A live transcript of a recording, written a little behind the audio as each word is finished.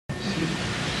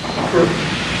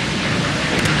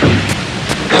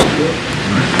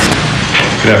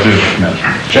Good afternoon, Mr. Manson.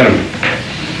 Gentlemen,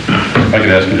 if I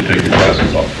could ask you to take your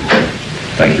glasses off.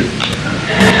 Thank you.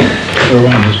 We're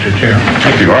on, Mr. Chair.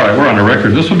 Thank you. All right, we're on the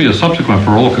record. This will be a subsequent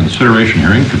parole consideration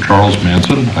hearing for Charles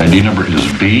Manson. ID number is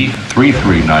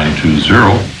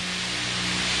B33920.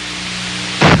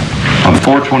 On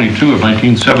 4/22 of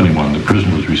 1971, the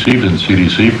prisoner was received in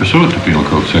CDC pursuant to Penal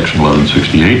Code Section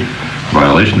 1168,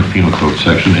 violation of Penal Code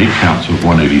Section 8 counts of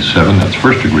 187, that's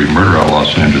first-degree murder out of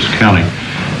Los Angeles County.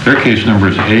 Their case number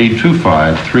is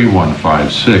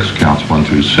A253156, counts 1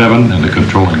 through 7, and the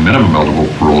controlling minimum eligible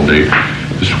parole date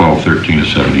is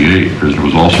 12/13/78. Prisoner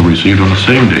was also received on the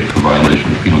same date for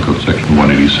violation of Penal Code Section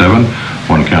 187,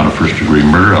 one count of first-degree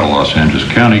murder out of Los Angeles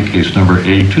County, case number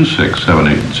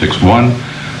A267861.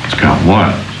 It's count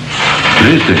 1.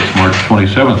 Today's date is March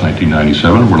 27,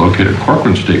 1997. We're located at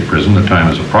Corcoran State Prison. The time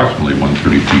is approximately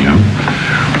 1:30 p.m.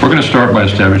 We're going to start by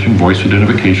establishing voice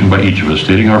identification by each of us,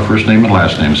 stating our first name and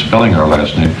last name, spelling our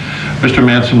last name. Mr.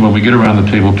 Manson, when we get around the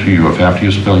table to you, if after you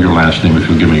spell your last name, if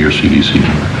you'll give me your CDC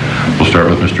number. We'll start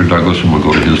with Mr. Douglas, and we'll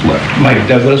go to his left. Mike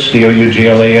Douglas,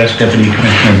 D-O-U-G-L-A-S, Deputy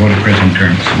Commissioner, Board of Prison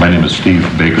Terms. My name is Steve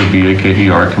Baker,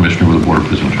 B-A-K-E-R, Commissioner with the Board of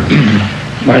Prison Terms.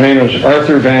 My name is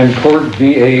Arthur Van Court,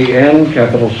 V-A-N,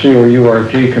 capital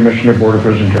C-O-U-R-T, Commissioner, Board of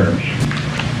Prison Terms.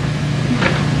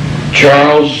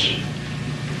 Charles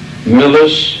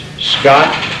Millis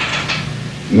Scott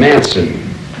Manson,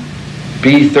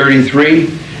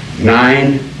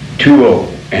 B33920,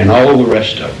 and all the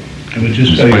rest of them. And would you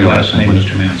spell your last name,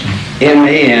 Mr. Manson?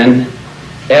 M-A-N-S-O-N.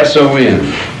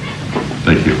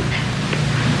 Thank you.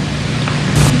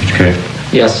 Okay.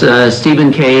 Yes,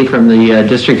 Stephen Kay from the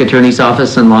District Attorney's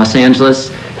Office in Los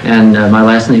Angeles, and my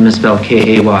last name is spelled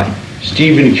K-A-Y.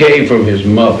 Stephen K. from his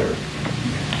mother.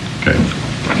 Okay.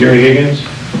 Gary Higgins,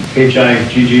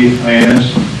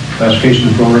 H-I-G-G-I-N-S, Classification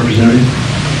and Parole Representative.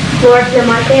 Laura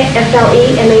Mate,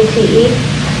 F-L-E-M-A-T-E,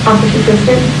 Office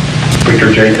Assistant.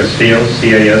 Victor J. Castillo,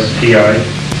 C-A-S-T-I-L-L-O,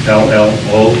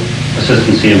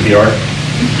 Assistant CMPR.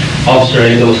 Officer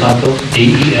A. Dos Santos,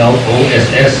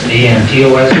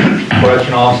 D-E-L-O-S-S-A-N-T-O-S,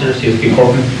 Correctional Officer, CSP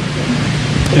Corcoran.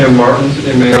 M. Martins,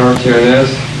 M-A-R-T-I-N-S,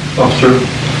 Officer.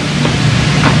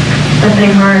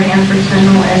 Stephanie Hart, Hanford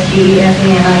Sentinel,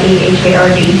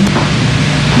 S-T-E-F-A-N-I-E-H-A-R-D.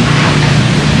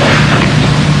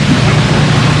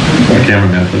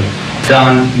 Cameraman, please.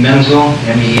 Don Menzel,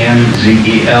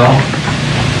 M-E-N-Z-E-L.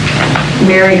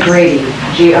 Mary Grady,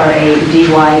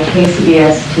 G-R-A-D-Y,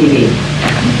 KCBS-TV.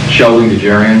 Sheldon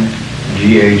Gajarian,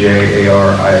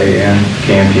 G-A-J-A-R-I-A-N,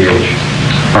 KMPH.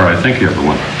 All right, thank you,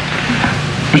 everyone.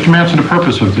 Mr. Manson, the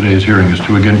purpose of today's hearing is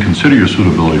to again consider your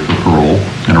suitability for parole.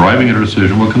 In arriving at a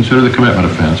decision, we'll consider the commitment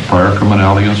offense, prior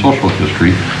criminality, and social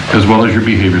history, as well as your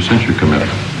behavior since your commitment.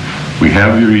 We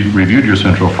have reviewed your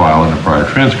central file and the prior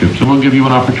transcripts, and we'll give you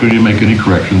an opportunity to make any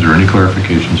corrections or any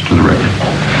clarifications to the record.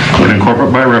 We'll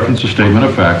incorporate by reference a statement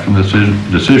of fact from the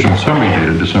decision summary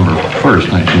dated December 1st,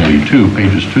 1982,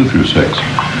 pages 2 through 6.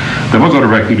 Then we'll go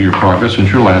directly to your progress since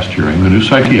your last hearing, the new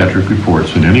psychiatric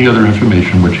reports, and any other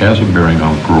information which has a bearing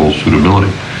on parole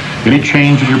suitability. Any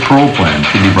change in your parole plan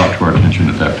should be brought to our attention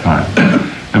at that time.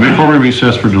 And before we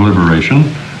recess for deliberation,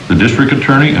 the district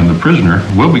attorney and the prisoner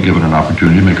will be given an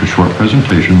opportunity to make a short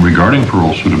presentation regarding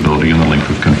parole suitability and the length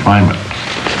of confinement.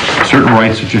 Certain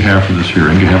rights that you have for this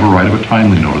hearing, you have a right of a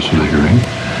timely notice of the hearing,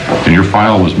 and your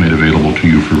file was made available to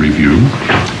you for review.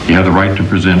 You have the right to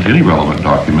present any relevant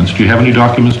documents. Do you have any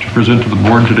documents to present to the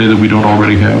board today that we don't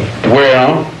already have?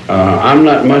 Well, I'm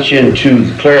not much into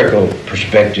the clerical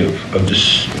perspective of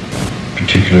this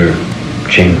particular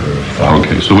chamber of thought.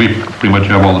 Okay, so we pretty much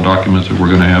have all the documents that we're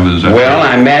going to have. Is that well,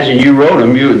 I imagine you wrote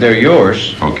them. They're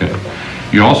yours. Okay.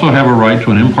 You also have a right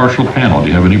to an impartial panel. Do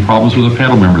you have any problems with a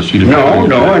panel member seated?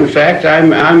 No. In fact,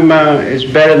 it's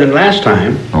better than last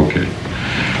time. Okay.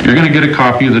 You're going to get a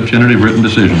copy of the tentative written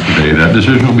decision today. That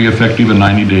decision will be effective in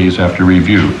 90 days after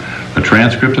review. A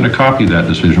transcript and a copy of that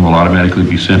decision will automatically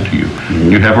be sent to you.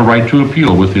 You have a right to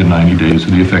appeal within 90 days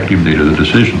of the effective date of the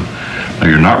decision. Now,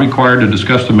 you're not required to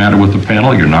discuss the matter with the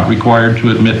panel. You're not required to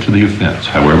admit to the offense.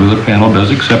 However, the panel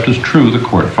does accept as true the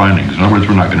court findings. In other words,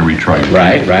 we're not going to retry you.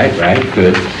 Right.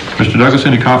 Good. Mr. Douglas,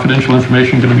 any confidential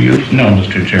information going to be used? No,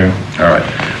 Mr. Chair. All right.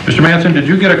 Mr. Manson, did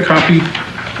you get a copy?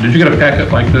 Did you get a packet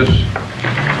like this?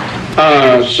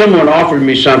 Someone offered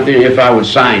me something if I would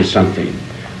sign something.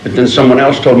 But then someone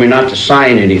else told me not to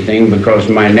sign anything because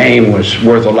my name was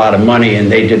worth a lot of money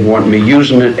and they didn't want me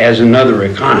using it as another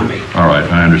economy. All right,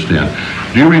 I understand.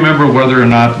 Do you remember whether or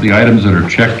not the items that are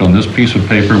checked on this piece of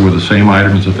paper were the same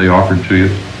items that they offered to you?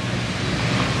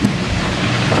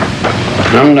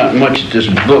 I'm not much at this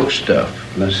book stuff.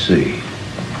 Let's see.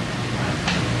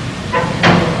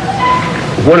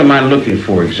 What am I looking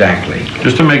for exactly?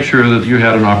 Just to make sure that you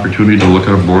had an opportunity to look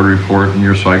at a board report and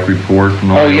your psych report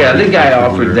and all. Oh, yeah, the guy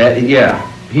reports over offered there. that, yeah.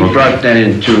 He Okay. brought that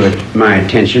into my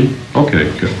attention, Okay,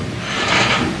 good.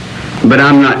 but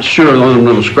I'm not sure on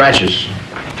those scratches.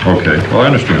 Okay, well, I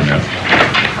understand that.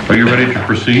 Are you ready to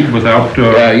proceed without,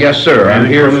 Yes, sir, I'm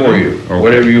anything here further? for you, Okay.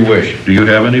 whatever you wish. Do you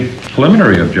have any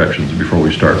preliminary objections before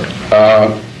we start?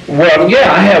 Well,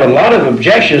 yeah, I have a lot of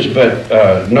objections, but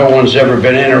no one's ever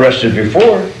been interested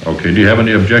before. Okay, do you have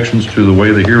any objections to the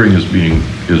way the hearing is being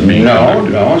No,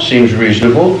 conducted? no, it seems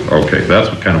reasonable. Okay, that's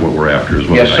kind of what we're after, is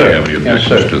whether Yes, or not sir. you have any Yes,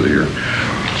 objections sir. to the hearing.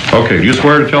 Okay, do you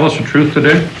swear to tell us the truth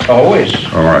today? Always.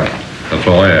 All right, that's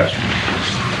all I ask.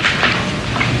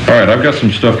 All right, I've got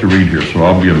some stuff to read here, so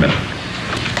I'll be a minute.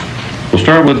 We'll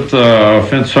start with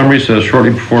offense summary. Says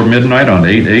shortly before midnight on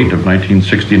 8/8 of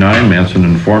 1969, Manson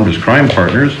informed his crime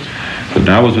partners that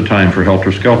now was the time for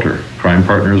helter-skelter. Crime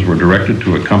partners were directed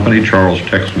to accompany Charles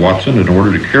Tex Watson in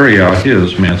order to carry out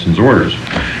Manson's orders.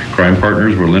 Crime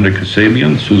partners were Linda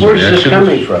Kasabian, Susan Where's this Atkins.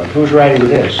 coming from? Who's writing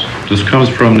this? This comes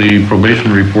from the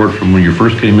probation report from when you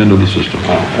first came into the system.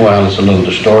 Oh, well, it's a little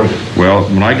distorted. Well,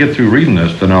 when I get through reading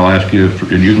this, then I'll ask you,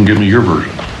 and you can give me your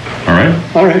version. All right?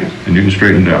 All right. And you can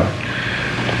straighten it out.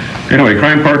 Anyway,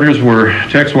 crime partners were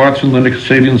Tex Watson, Linda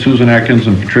Kasabian, Susan Atkins,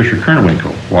 and Patricia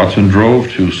Kernwinkle. Watson drove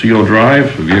to CO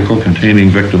Drive. A vehicle containing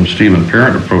victim Stephen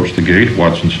Parent approached the gate.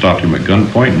 Watson stopped him at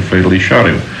gunpoint and fatally shot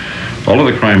him. All of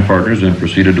the crime partners then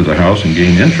proceeded to the house and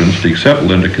gained entrance except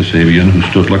Linda Kasabian, who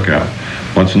stood lookout.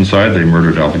 Once inside, they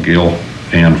murdered Abigail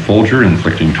Ann Folger,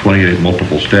 inflicting 28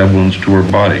 multiple stab wounds to her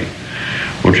body.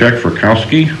 Wojciech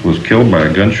Frykowski was killed by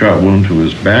a gunshot wound to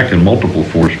his back and multiple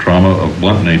force trauma of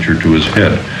blunt nature to his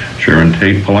head. Sharon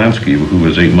Tate Polanski, who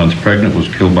was 8 months pregnant, was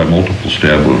killed by multiple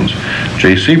stab wounds.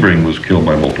 Jay Sebring was killed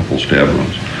by multiple stab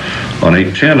wounds. On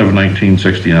 8/10 of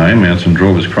 1969, Manson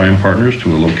drove his crime partners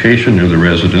to a location near the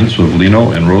residence of Lino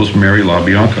and Rosemary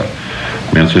LaBianca.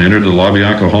 Manson entered the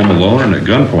LaBianca home alone and at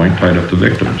gunpoint tied up the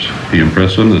victims. He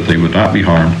impressed them that they would not be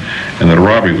harmed and that a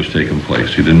robbery was taking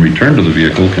place. He then returned to the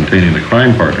vehicle containing the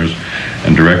crime partners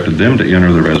and directed them to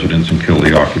enter the residence and kill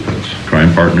the occupants.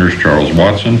 Crime partners Charles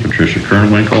Watson, Patricia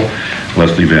Kernwinkle,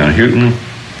 Leslie Van Houten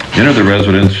entered the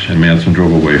residence and Manson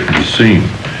drove away from the scene.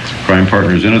 Crime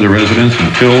partners entered the residence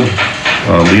and killed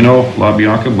Lino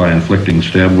LaBianca by inflicting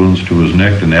stab wounds to his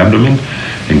neck and abdomen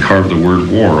and carved the word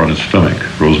war on his stomach.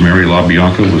 Rosemary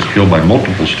LaBianca was killed by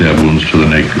multiple stab wounds to the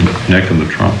neck and the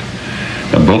trunk.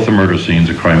 At both the murder scenes,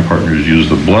 the crime partners used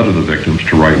the blood of the victims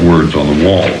to write words on the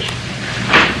walls.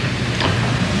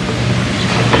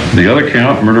 The other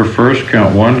count, murder first,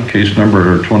 count 1, case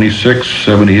number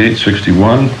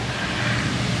 267861.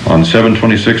 On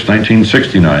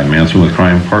 7/26/1969, Manson with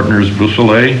crime partners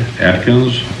Beausoleil,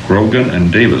 Atkins, Grogan,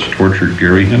 and Davis tortured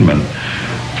Gary Hinman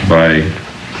by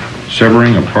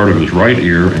severing a part of his right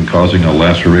ear and causing a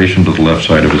laceration to the left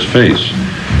side of his face.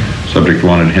 Subject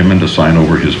wanted Hinman to sign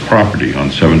over his property.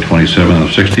 On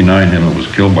 7/27/69, Hinman was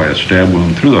killed by a stab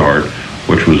wound through the heart,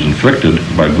 which was inflicted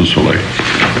by Beausoleil.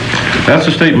 That's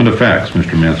a statement of facts,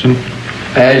 Mr. Manson.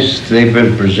 As they've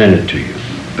been presented to you.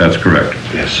 That's correct.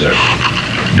 Yes, sir.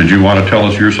 Did you want to tell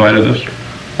us your side of this?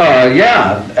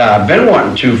 Yeah, I've been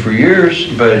wanting to for years,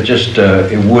 but it just,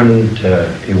 it wouldn't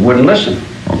listen.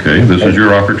 Okay, this is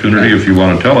your opportunity if you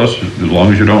want to tell us, as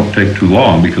long as you don't take too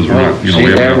long, because we're not, you know, See,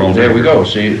 we haven't got all day. there we go.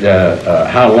 See,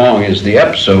 how long is the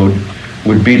episode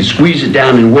would be to squeeze it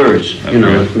down in words. You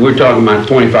know, right. we're talking about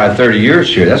 25, 30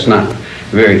 years here. That's not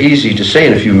very easy to say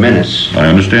in a few minutes. I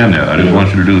understand that. I just want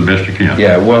you to do the best you can.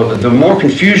 Yeah, well, the more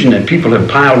confusion that people have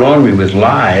piled on me with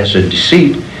lies and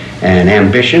deceit and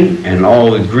ambition and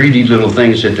all the greedy little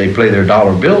things that they play their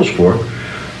dollar bills for,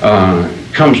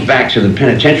 comes back to the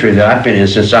penitentiary that I've been in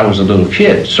since I was a little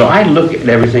kid. So I look at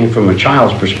everything from a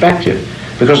child's perspective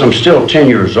because I'm still 10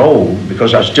 years old,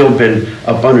 because I've still been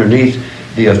up underneath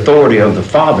the authority of the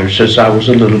father since I was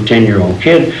a little 10-year-old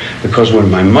kid, because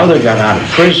when my mother got out of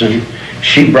prison,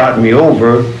 she brought me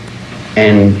over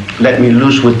and let me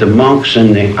loose with the monks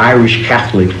in the Irish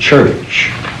Catholic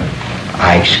Church.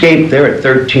 I escaped there at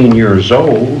 13 years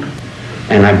old,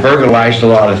 and I burglarized a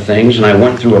lot of things, and I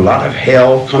went through a lot of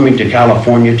hell coming to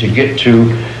California to get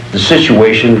to the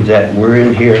situation that we're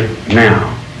in here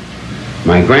now.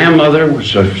 My grandmother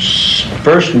was a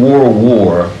First World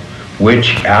War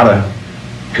witch out of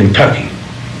Kentucky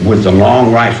with a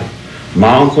long rifle.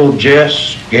 My Uncle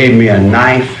Jess gave me a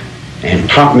knife and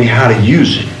taught me how to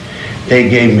use it. They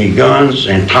gave me guns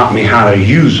and taught me how to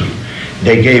use them.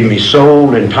 They gave me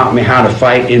soul and taught me how to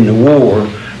fight in the war,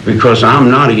 because I'm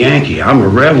not a Yankee. I'm a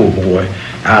rebel boy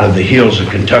out of the hills of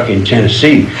Kentucky and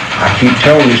Tennessee. I keep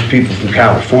telling these people from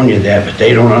California that, but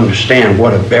they don't understand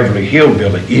what a Beverly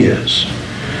Hillbilly is.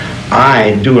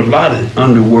 I do a lot of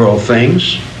underworld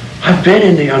things. I've been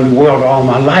in the underworld all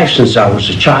my life since I was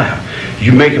a child.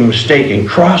 You make a mistake and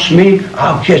cross me,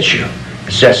 I'll get you.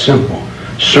 It's that simple.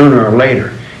 Sooner or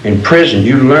later, in prison,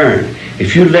 you learn.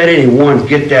 If you let anyone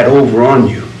get that over on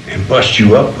you and bust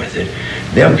you up with it,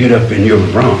 they'll get up in your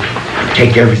rump and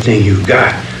take everything you've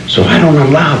got. So I don't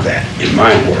allow that in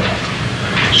my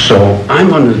world. So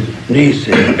I'm underneath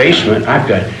in the basement. I've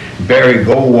got Barry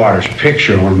Goldwater's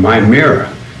picture on my mirror.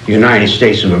 United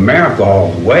States of America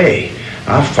all the way.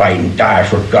 I'll fight and die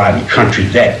for God and country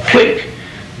that quick.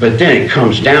 But then it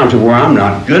comes down to where I'm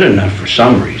not good enough for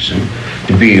some reason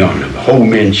to be on the Ho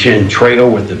Minh Chinh Trail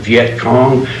with the Viet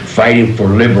Cong, fighting for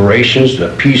liberations,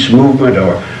 the peace movement,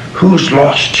 or whose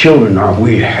lost children are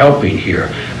we helping here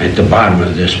at the bottom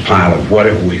of this pile of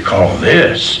whatever we call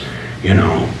this? You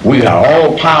know, we got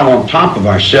all piled on top of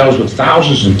ourselves with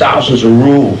thousands and thousands of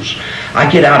rules.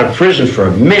 I get out of prison for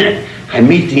a minute, I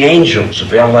meet the angels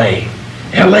of L.A.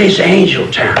 L.A.'s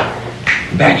angel town.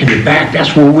 Back in the back,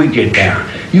 that's where we get down.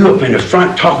 You up in the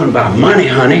front talking about money,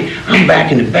 honey. I'm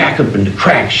back in the back up in the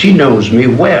crack. She knows me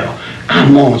well.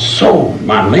 I'm on soul.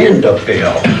 My Linda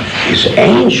Bell is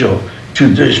angel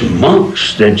to these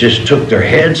monks that just took their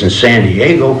heads in San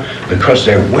Diego because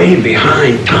they're way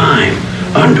behind time,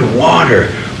 underwater.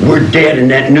 We're dead in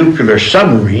that nuclear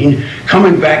submarine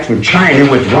coming back from China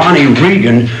with Ronnie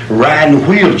Reagan riding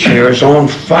wheelchairs on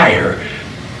fire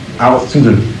out through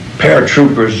the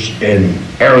paratroopers in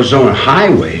Arizona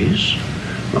highways.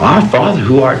 Our Father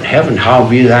who art in heaven,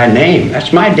 hallowed be thy name.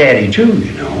 That's my daddy too,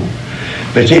 you know.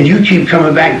 But then you keep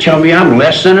coming back and telling me I'm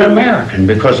less than an American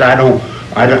because I don't,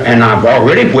 and I've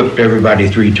already whipped everybody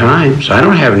 3 times. I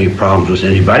don't have any problems with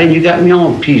anybody, and you got me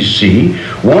on PC,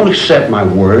 won't accept my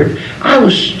word. I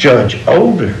was Judge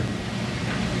Older.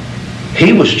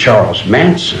 He was Charles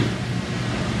Manson.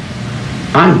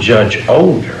 I'm Judge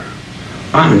Older.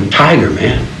 I'm Tiger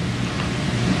Man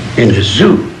in the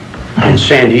zoo in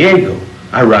San Diego.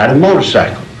 I ride a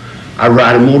motorcycle. I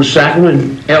ride a motorcycle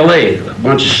in L.A. A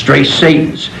bunch of straight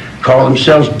Satans call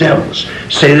themselves devils,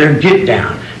 say they're get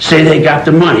down, say they got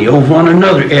the money over on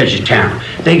another edge of town.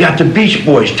 They got the Beach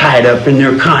Boys tied up in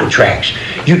their contracts.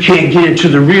 You can't get into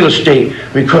the real estate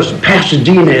because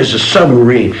Pasadena is a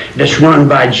submarine that's run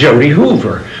by Jody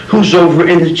Hoover, who's over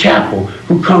in the chapel,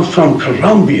 who comes from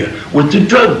Colombia with the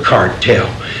drug cartel,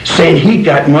 saying he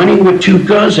got money with 2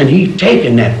 guns and he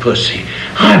taking that pussy.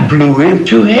 I blew him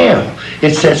to hell.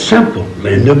 It's that simple.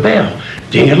 Linda Bell,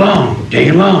 ding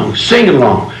along, sing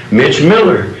along. Mitch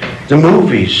Miller, the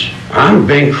movies. I'm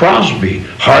Bing Crosby,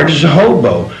 hard as a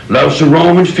hobo, loves the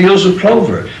Roman fields of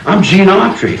clover. I'm Gene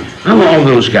Autry. I'm all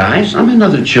those guys. I'm in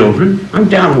other children. I'm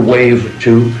down a wave or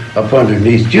 2 up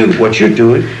underneath you. What you're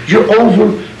doing, you're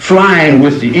over flying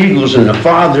with the eagles and the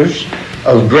fathers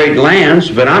of great lands,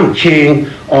 but I'm king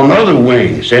on other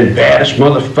wings and baddest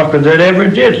motherfucker that ever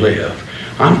did live.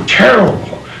 I'm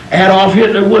terrible. Adolf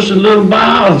Hitler was a little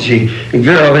biology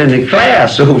girl in the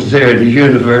class over there at the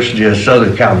University of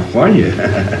Southern California.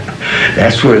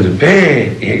 That's where the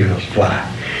big eagles fly.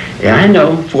 Yeah, I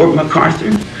know Fort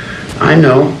MacArthur. I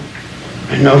know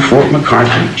Fort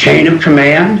MacArthur. Chain of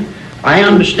command. I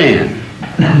understand.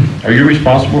 Are you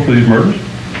responsible for these murders?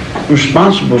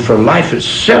 Responsible for life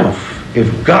itself.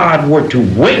 If God were to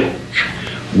wink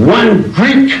one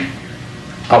Greek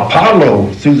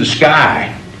Apollo through the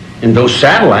sky, and those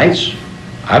satellites,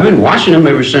 I've been watching them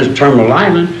ever since Terminal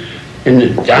Island, in the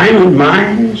diamond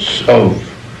mines of,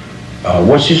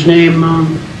 what's his name,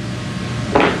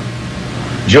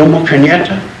 Jomo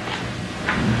Kenyatta,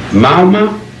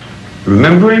 Malma,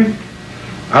 remember him?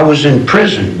 I was in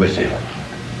prison with him.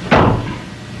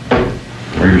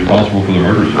 Are you responsible for the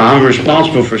murders? I'm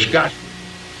responsible for Scott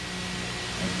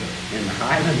in the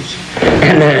Highlands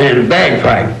and the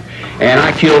bagpipe. And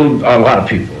I killed a lot of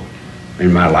people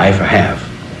in my life. I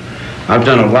have. I've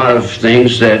done a lot of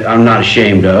things that I'm not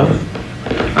ashamed of.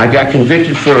 I got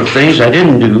convicted for things I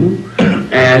didn't do,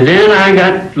 and then I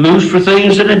got loose for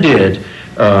things that I did.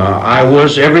 I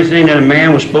was everything that a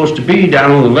man was supposed to be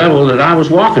down on the level that I was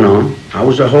walking on. I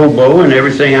was a hobo and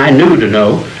everything I knew to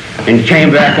know, and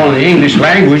came back on the English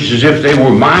language as if they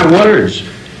were my words,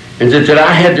 and that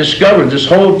I had discovered this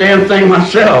whole damn thing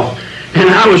myself. And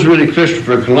I was really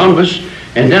Christopher Columbus.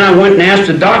 And then I went and asked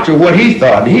the doctor what he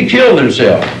thought, and he killed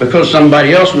himself because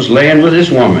somebody else was laying with his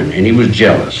woman, and he was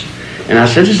jealous. And I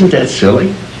said, isn't that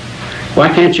silly? Why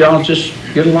can't y'all just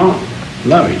get along,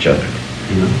 love each other,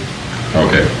 you know?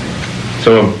 Okay.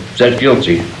 So, is that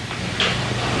guilty?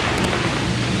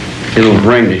 It'll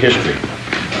bring to history.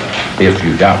 if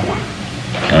you got one.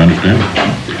 I understand.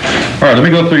 All right, let me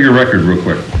go through your record real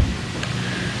quick.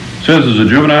 It says as a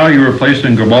juvenile, you were placed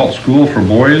in Gabalt School for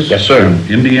Boys. Yes, sir.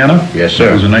 In Indiana. Yes, sir.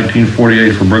 It was in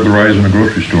 1948 for burglarizing a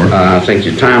grocery store. I think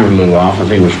the time was a little off. I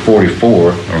think it was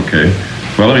 44. Okay.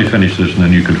 Well, let me finish this and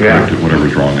then you can correct it,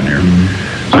 whatever's wrong in here.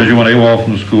 It says you went AWOL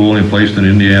from the school and placed in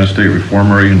Indiana State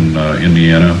Reformatory in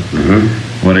Indiana.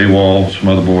 Went AWOL, some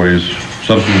other boys,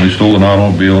 subsequently stole an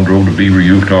automobile and drove to Beaver,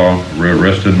 Utah, were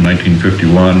arrested in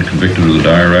 1951, convicted of the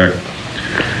Dyer Act.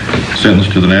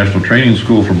 Sentenced to the National Training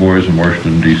School for Boys in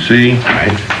Washington, D.C.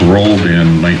 Paroled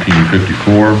in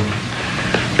 1954.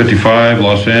 55,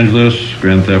 Los Angeles,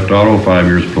 grand theft auto, 5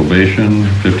 years probation.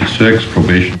 56,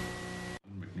 probation.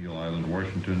 McNeil Island,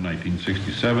 Washington,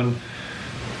 1967.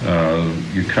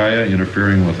 Ukiah,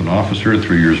 interfering with an officer,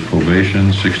 3 years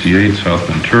probation. 68, South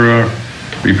Ventura,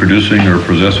 reproducing or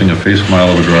possessing a face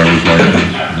mile of a driver's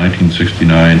license,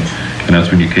 1969, and that's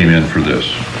when you came in for this.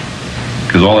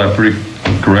 Is all that pretty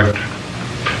correct?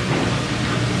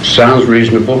 Sounds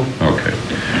reasonable. Okay.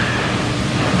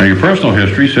 Now your personal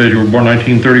history says you were born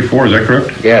 1934, is that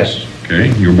correct? Yes.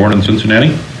 Okay. You were born in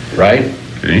Cincinnati? Right.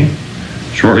 Okay.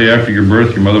 Shortly after your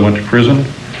birth, your mother went to prison?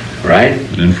 Right.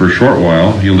 And then for a short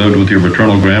while, you lived with your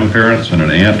maternal grandparents and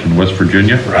an aunt in West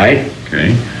Virginia? Right.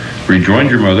 Okay. Rejoined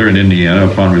your mother in Indiana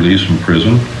upon release from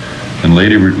prison, and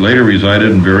later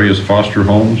resided in various foster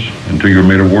homes until you were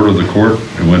made a ward of the court,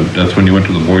 and that's when you went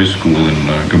to the boys' school in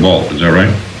Gabalt, is that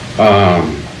right?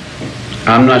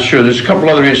 I'm not sure. There's a couple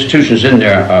other institutions in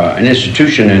there. An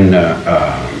institution in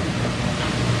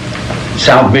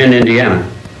South Bend, Indiana.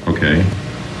 Okay.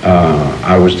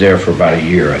 I was there for about a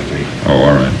year, I think. Oh,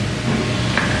 all right.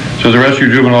 So the rest of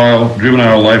your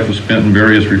juvenile life was spent in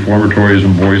various reformatories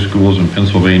and boys' schools in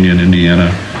Pennsylvania and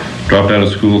Indiana. Dropped out of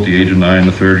school at the age of 9 in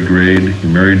the 3rd grade. You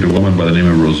married a woman by the name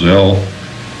of Roselle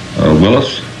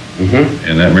Willis,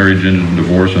 and that marriage ended in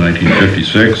divorce in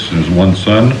 1956. And there's one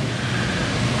son.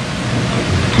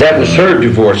 That was her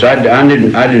divorce. I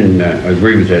didn't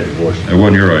agree with that divorce. That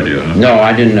wasn't your idea, huh? No,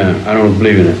 I didn't. I don't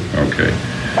believe in it. Okay.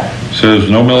 Says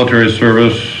no military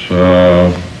service.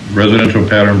 Residential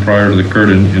pattern prior to the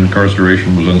current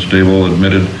incarceration was unstable.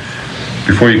 Admitted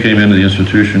before you came into the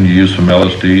institution, you used some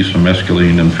LSD, some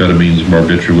mescaline, amphetamines,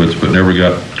 barbiturates, but never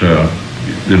got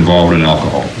involved in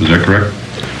alcohol. Is that correct?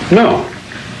 No,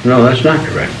 that's not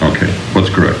correct. Okay. What's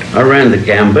correct? I ran the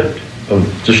gambit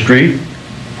of the street,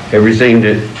 everything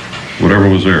that whatever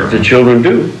was there. The children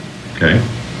do. Okay.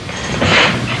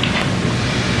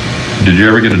 Did you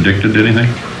ever get addicted to anything?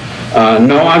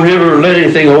 No, I've never let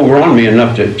anything over on me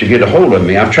enough to get a hold of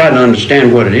me. I've tried to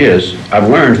understand what it is. I've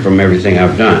learned from everything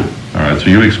I've done. All right, so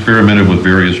you experimented with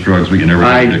various drugs, but you never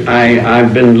got addicted.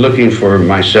 I've been looking for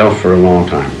myself for a long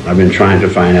time. I've been trying to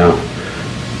find out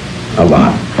a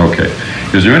lot. Okay.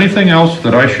 Is there anything else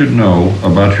that I should know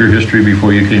about your history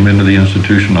before you came into the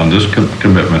institution on this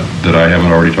commitment that I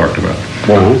haven't already talked about?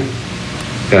 Well,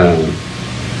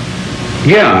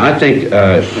 yeah, I think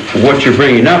what you're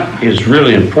bringing up is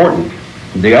really important.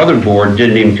 The other board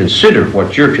didn't even consider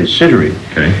what you're considering.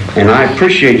 Okay. And I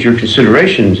appreciate your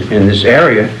considerations in this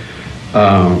area.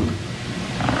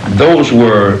 Those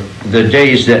were the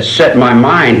days that set my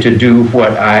mind to do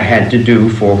what I had to do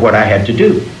for what I had to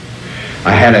do.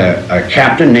 I had a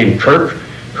captain named Kirk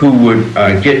who would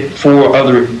get 4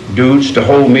 other dudes to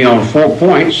hold me on 4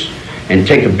 points and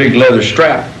take a big leather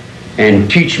strap and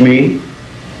teach me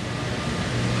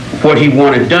what he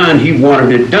wanted done. He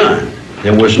wanted it done.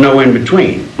 There was no in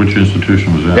between. Which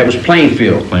institution was that? That was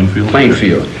Plainfield. Plainfield?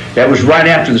 Plainfield. That was right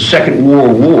after the Second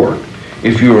World War.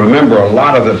 If you remember, a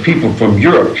lot of the people from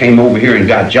Europe came over here and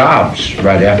got jobs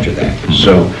right after that.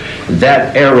 So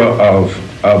that era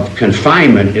of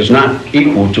confinement is not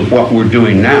equal to what we're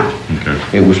doing now.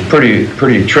 Okay. It was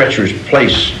pretty treacherous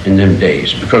place in them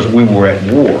days because we were at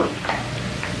war.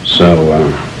 So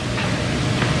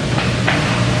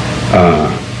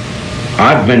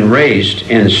I've been raised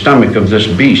in the stomach of this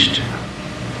beast,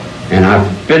 and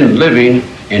I've been living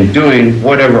and doing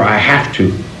whatever I have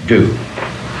to do.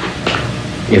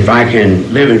 If I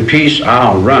can live in peace,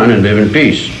 I'll run and live in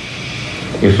peace.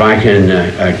 If I can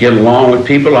get along with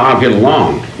people, I'll get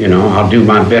along. You know, I'll do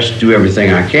my best to do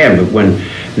everything I can. But when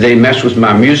they mess with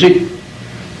my music,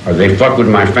 or they fuck with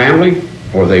my family,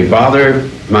 or they bother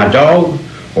my dog,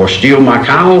 or steal my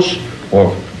cows,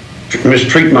 or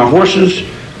mistreat my horses,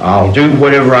 I'll do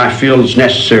whatever I feel is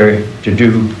necessary to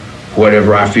do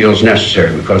whatever I feel is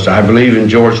necessary, because I believe in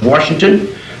George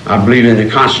Washington. I believe in the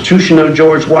Constitution of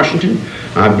George Washington.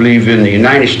 I believe in the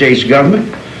United States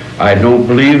government. I don't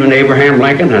believe in Abraham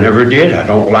Lincoln. I never did. I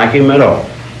don't like him at all.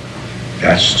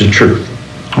 That's the truth.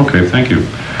 Okay, thank you.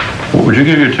 Well, would you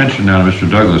give your attention now to Mr.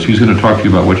 Douglas? He's going to talk to you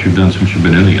about what you've done since you've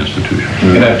been in the institution.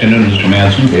 Good afternoon, Mr.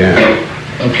 Manson. Yeah.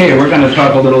 Okay, we're going to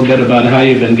talk a little bit about how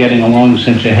you've been getting along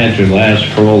since you had your last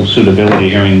parole suitability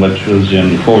hearing, which was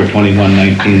in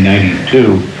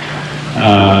 4/21/1992.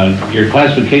 Your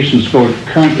classification score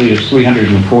currently is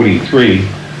 343.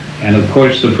 And of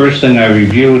course, the first thing I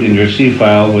reviewed in your C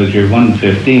file was your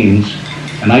 115s.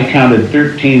 And I counted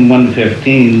 13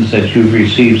 115s that you've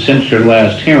received since your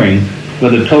last hearing,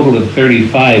 with a total of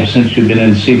 35 since you've been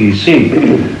in CDC.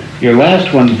 Your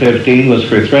last 115 was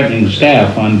for threatening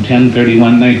staff on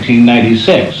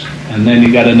 10/31/1996. And then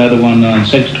you got another one on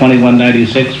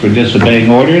 6/21/96 for disobeying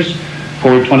orders,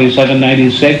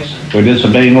 4/27/96 for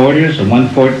disobeying orders, and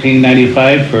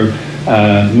 1/14/95 for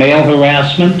male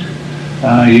harassment.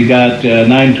 You got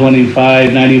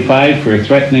 9/25/95 for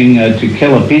threatening to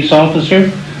kill a peace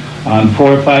officer. On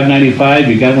 4/5/95,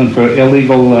 you got one for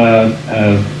illegal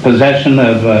possession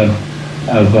of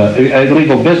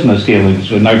illegal business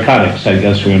dealings with narcotics. I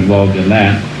guess were involved in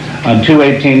that. On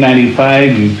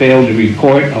 2/18/95, you failed to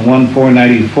report. On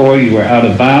 1/4/94, you were out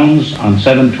of bounds. On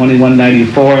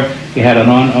 7/21/94, you had an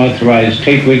unauthorized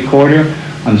tape recorder.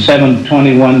 On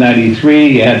 7/21/93,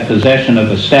 you had possession of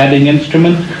a stabbing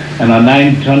instrument. And on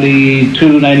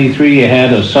 9/22/93, you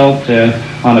had assault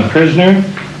on a prisoner.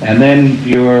 And then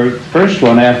your first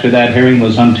one after that hearing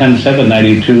was on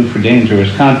 10/7/92 for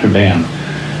dangerous contraband.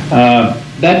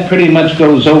 That pretty much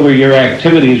goes over your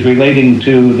activities relating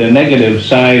to the negative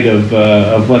side of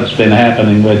what's been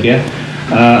happening with you.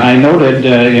 I noted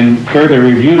in further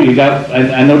review,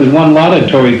 I noted one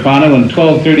laudatory chrono in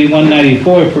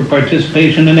 12/31/94 for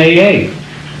participation in AA.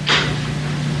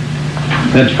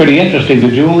 That's pretty interesting.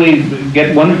 Did you only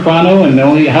get one chrono, and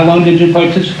how long did you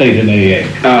participate in AA?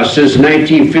 Since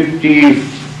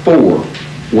 1954,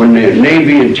 when the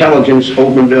Navy intelligence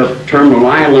opened up Terminal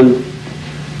Island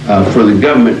for the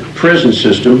government prison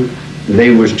system.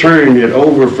 They was turning it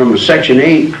over from a Section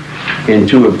 8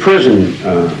 into a prison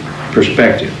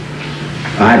perspective.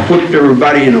 I put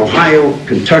everybody in Ohio,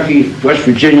 Kentucky, West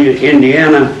Virginia,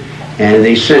 Indiana, and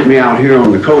they sent me out here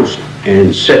on the coast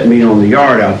and set me on the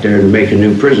yard out there to make a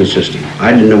new prison system.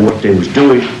 I didn't know what they was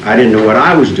doing. I didn't know what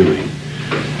I was doing.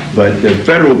 But the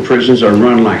federal prisons are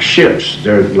run like ships.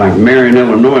 They're like Marion,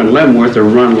 Illinois, and Leavenworth are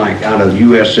run like out of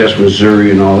USS Missouri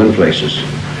and all them places.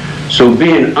 So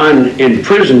being in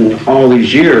prison all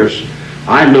these years,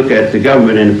 I look at the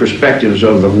government in the perspectives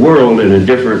of the world in a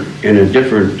different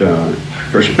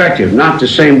perspective, not the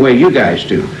same way you guys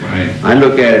do. Right. I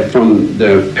look at it from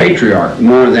the patriarch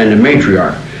more than the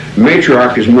matriarch.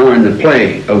 Matriarch is more in the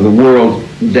play of the world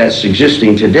that's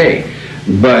existing today.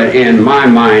 But in my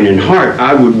mind and heart,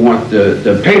 I would want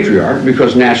the patriarch,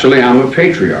 because naturally I'm a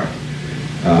patriarch.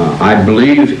 I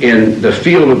believe in the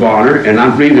field of honor, and I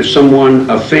believe if someone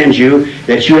offends you,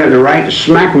 that you have the right to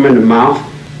smack them in the mouth,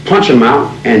 punch them out,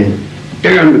 and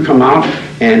dare them to come out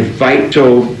and fight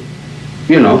till,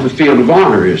 the field of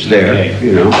honor is there,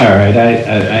 Okay. All right,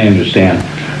 I understand.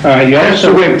 All right, That's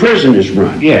the way prison is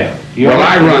run. Yeah. Well,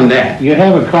 I run that. You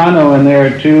have a chrono in there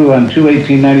too on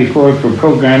 2/18/94 for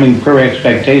programming per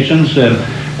expectations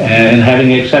and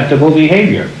having acceptable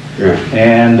behavior. Yeah.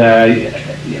 And then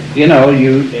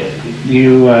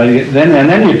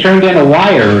you turned in a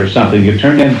wire or something. You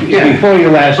turned in before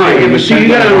your last All right, year. but see, you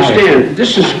got to understand,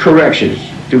 this is corrections.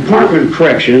 Department of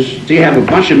Corrections, they have a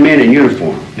bunch of men in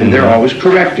uniform, and they're always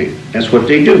correcting. That's what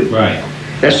they do. Right.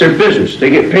 That's their business. They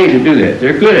get paid to do that.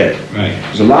 They're good at it. Right.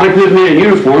 There's a lot of good men in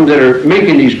uniform that are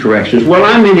making these corrections. Well,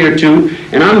 I'm in here too,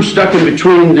 and I'm stuck in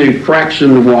between the cracks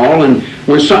in the wall, and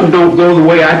when something don't go the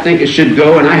way I think it should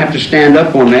go, and I have to stand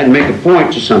up on that and make a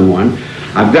point to someone,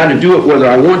 I've got to do it whether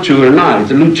I want to or not. If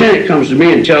the lieutenant comes to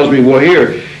me and tells me, well,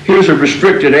 here's a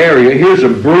restricted area, here's a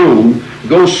broom,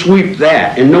 go sweep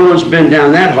that, and no one's been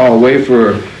down that hallway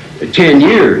for 10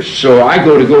 years, so I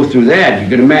go through that. You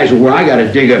can imagine where I got to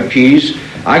dig up keys.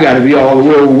 I got to be all the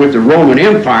way over with the Roman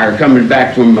Empire coming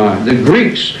back from the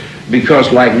Greeks, because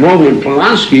like Roman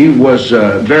Polanski was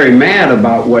very mad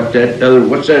about what's that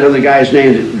other guy's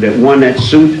name that won that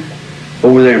suit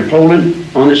over there in Poland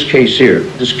on this case here.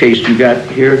 This case you got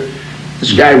here,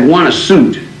 this guy won a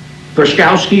suit.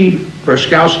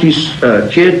 Perskowski's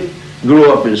kid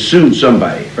grew up and sued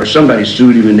somebody, or somebody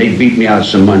sued him, and they beat me out of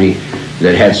some money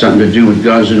that had something to do with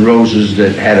Guns N' Roses,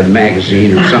 that had a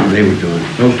magazine or something they were doing.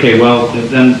 Okay, well,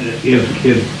 then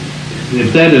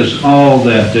if that is all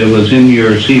that was in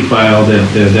your C file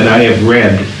that I have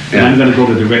read, then I'm going to go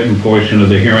to the written portion of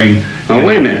the hearing. Oh,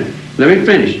 wait a minute. Let me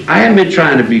finish. I haven't been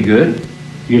trying to be good.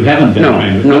 You haven't been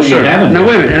trying to. No, sir. You haven't. No,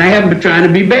 wait a minute. And I haven't been trying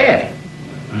to be bad.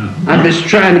 I'm just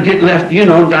trying to get left,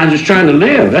 I'm just trying to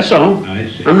live, that's all. I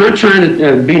see. I'm not trying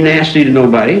to be nasty to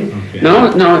nobody. Okay.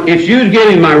 No, if you'd give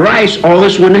me my rights, all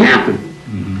this wouldn't happen.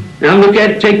 Now look at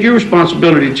it, take your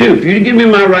responsibility too. If you'd give me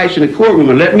my rights in the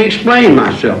courtroom and let me explain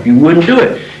myself, you wouldn't do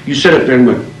it. You sit up there and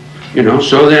went,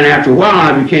 so then after a while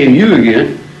I became you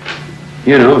again.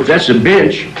 If that's a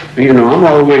bench, I'm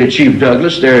all the way to Chief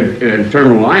Douglas there at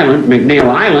Terminal Island, McNeil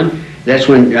Island. That's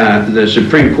when the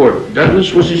Supreme Court,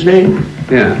 Douglas was his name?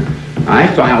 Yeah. I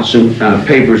filed some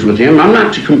papers with him. I'm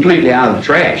not completely out of the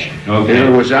trash. Okay. In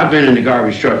other words, I've been in the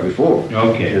garbage truck before.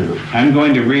 Okay. I'm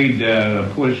going to read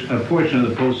a portion of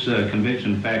the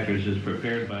post-conviction factors as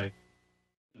prepared by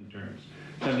terms.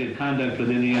 Subject conduct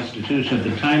within the institution at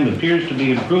the time appears to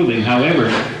be improving. However,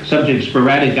 subject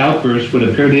sporadic outbursts would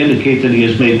appear to indicate that he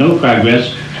has made no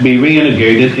progress to be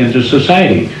reintegrated into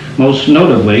society. Most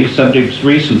notably, subject's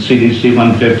recent CDC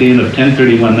 115 of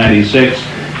 10/31/96,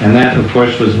 and that, of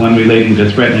course, was one relating to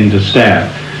threatening to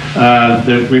staff.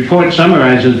 The report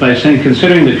summarizes by saying,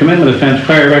 considering the commitment offense,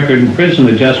 prior record, and prison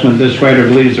adjustment, this writer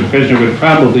believes the prisoner would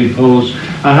probably pose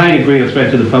a high degree of threat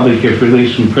to the public if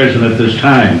released from prison at this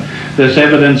time. This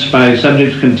evidenced by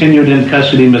subject's continued in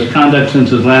custody misconduct since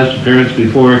his last appearance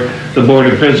before the Board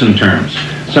of Prison Terms.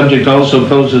 Subject also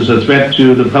poses a threat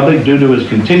to the public due to his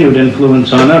continued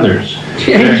influence on others.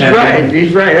 Yeah,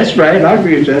 he's right, that's right, I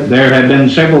agree with that. There have been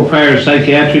several prior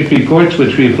psychiatric reports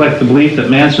which reflect the belief that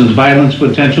Manson's violence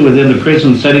potential within the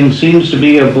prison setting seems to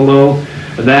be below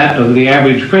that of the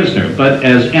average prisoner. But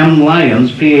as M.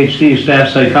 Lyons, PhD staff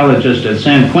psychologist at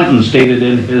San Quentin, stated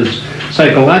in his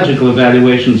psychological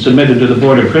evaluation submitted to the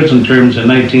Board of Prison Terms in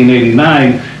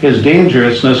 1989, his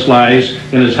dangerousness lies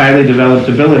in his highly developed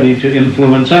ability to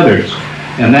influence others.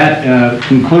 And that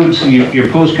concludes your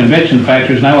post-conviction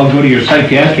factors. Now I'll go to your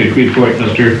psychiatric report,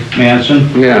 Mr. Manson.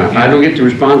 Yeah, I don't get to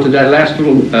respond to that last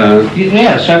little...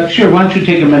 Yes, sure. Why don't you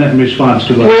take a minute in response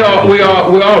to what... We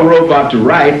all wrote about the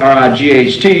right,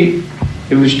 R-I-G-H-T.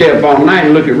 If we stay up all night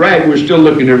and look at right, we're still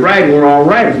looking at right, and we're all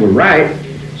right if we're right.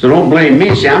 So don't blame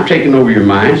me. See, I'm taking over your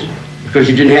minds because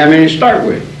you didn't have any to start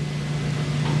with.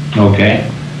 Okay.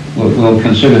 We'll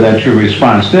consider that your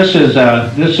response. This is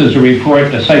a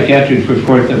report, a psychiatric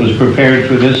report that was prepared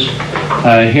for this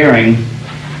hearing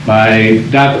by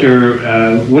Dr.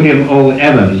 William O.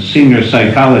 Evans, senior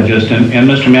psychologist. And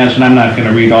Mr. Manson, I'm not going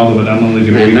to read all of it. I'm only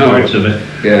going to read parts of it.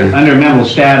 Yeah. Under mental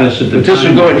status at the time. But this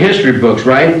will go in history books,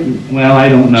 right? Well, I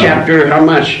don't know. Chapter, how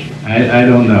much? I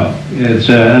don't know. It's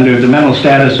under the mental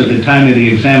status at the time of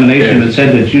the examination. It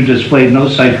said that you displayed no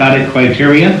psychotic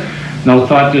criteria, no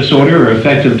thought disorder or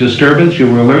affective disturbance. You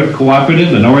were alert,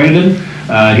 cooperative, and oriented.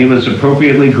 He was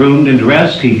appropriately groomed and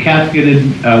dressed. He calculated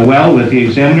well with the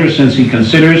examiner since he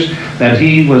considers that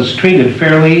he was treated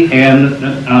fairly, and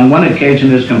on one occasion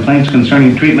his complaints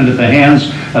concerning treatment at the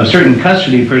hands of certain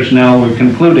custody personnel were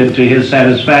concluded to his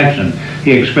satisfaction.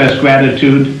 He expressed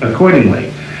gratitude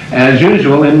accordingly. As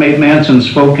usual, inmate Manson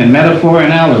spoke in metaphor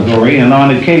and allegory, and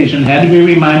on occasion had to be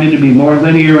reminded to be more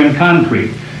linear and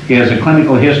concrete. He has a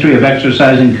clinical history of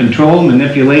exercising control,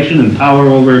 manipulation, and power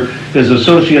over his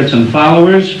associates and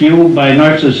followers, fueled by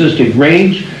narcissistic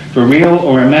rage for real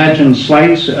or imagined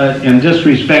slights and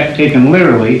disrespect taken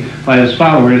literally by his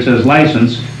followers as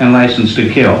license and license to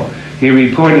kill. He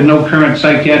reported no current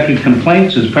psychiatric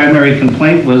complaints. His primary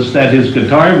complaint was that his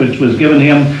guitar, which was given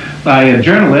him by a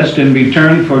journalist in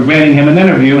return for granting him an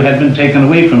interview, had been taken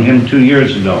away from him 2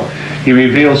 years ago. He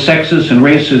reveals sexist and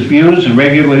racist views and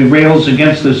regularly rails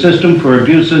against the system for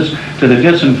abuses to the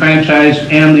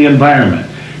disenfranchised and the environment.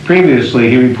 Previously,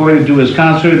 he reported to his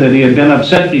counselor that he had been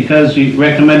upset because he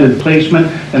recommended placement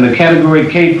in the Category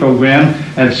K program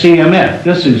at CMF.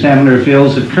 This examiner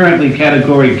feels that currently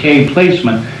Category K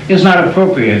placement is not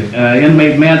appropriate.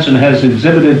 Inmate Manson has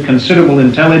exhibited considerable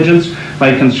intelligence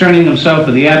by concerning himself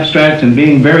with the abstract and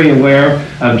being very aware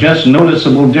of just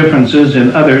noticeable differences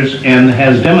in others, and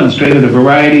has demonstrated a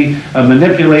variety of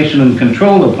manipulation and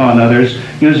control upon others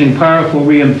using powerful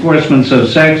reinforcements of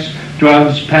sex,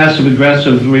 drugs,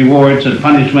 passive-aggressive rewards and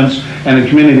punishments, and a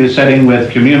community setting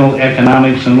with communal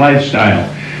economics and lifestyle.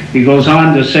 He goes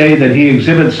on to say that he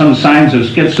exhibits some signs of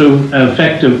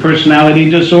schizoaffective personality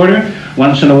disorder.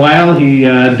 Once in a while, he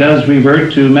does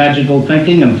revert to magical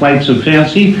thinking and flights of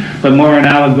fancy, but more in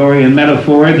allegory and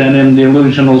metaphor than in the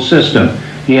illusional system.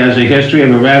 He has a history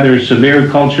of a rather severe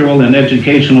cultural and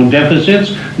educational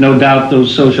deficits. No doubt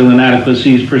those social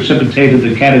inadequacies precipitated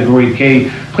the Category K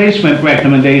placement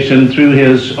recommendation through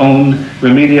his own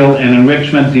remedial and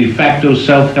enrichment de facto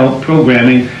self-help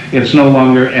programming. It's no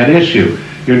longer at issue.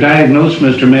 You're diagnosed,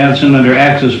 Mr. Manson, under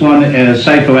Axis 1 as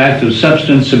psychoactive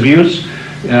substance abuse.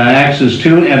 Axis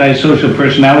 2, antisocial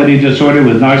personality disorder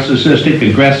with narcissistic,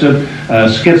 aggressive,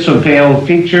 schizopale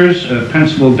features,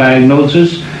 principal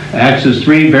diagnosis. Axis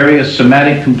 3, various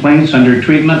somatic complaints under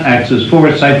treatment. Axis 4,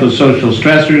 psychosocial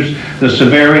stressors, the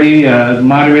severity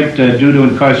moderate due to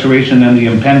incarceration and the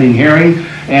impending hearing.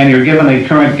 And you're given a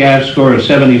current GAF score of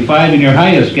 75, and your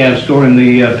highest GAF score in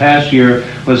the past year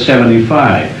was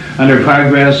 75. Under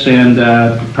progress and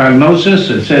prognosis,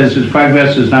 it says his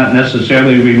progress is not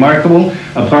necessarily remarkable,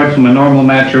 apart from a normal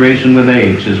maturation with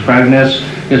age. His prognosis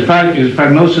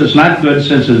not good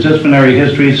since his disciplinary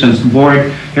history since the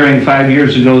board hearing 5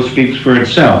 years ago speaks for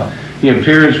itself. He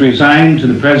appears resigned to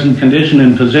the present condition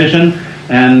and position,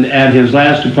 and at his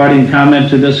last departing comment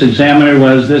to this examiner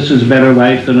was, "This is a better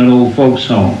life than an old folks'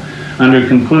 home." Under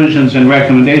conclusions and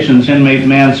recommendations, inmate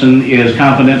Manson is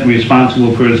competent and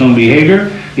responsible for his own behavior.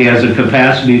 He has a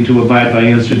capacity to abide by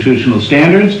institutional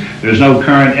standards. There's no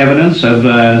current evidence of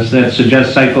that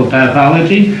suggests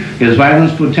psychopathology. His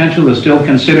violence potential is still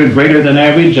considered greater than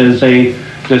average, as a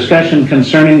discussion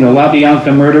concerning the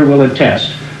LaBianca murder will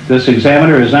attest. This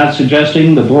examiner is not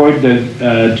suggesting the board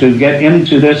to get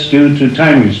into this due to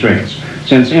time restraints.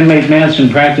 Since inmate Manson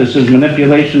practices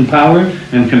manipulation power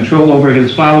and control over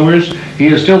his followers, he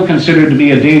is still considered to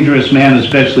be a dangerous man,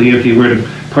 especially if he were to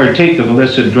partake of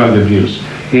illicit drug abuse.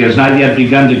 He has not yet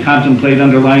begun to contemplate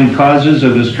underlying causes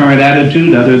of his current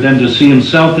attitude other than to see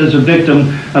himself as a victim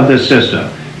of this system.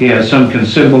 He has some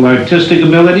considerable artistic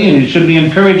ability, and he should be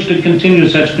encouraged to continue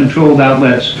such controlled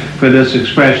outlets for this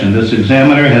expression. This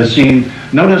examiner has seen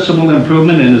noticeable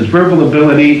improvement in his verbal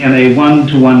ability in a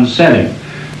one-to-one setting.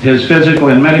 His physical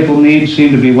and medical needs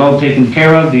seem to be well taken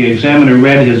care of. The examiner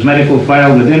read his medical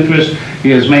file with interest.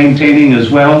 He is maintaining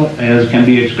as well as can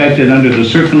be expected under the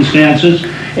circumstances,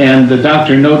 and the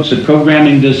doctor notes that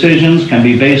programming decisions can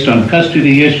be based on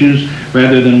custody issues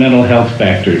rather than mental health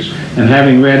factors. And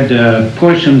having read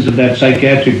portions of that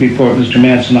psychiatric report, Mr.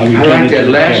 Manson, I'll return I like it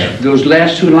to that the chair. those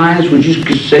last two lines. Would you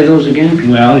say those again?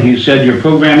 Well, he said your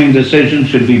programming decisions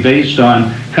should be based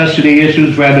on custody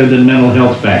issues rather than mental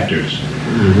health factors.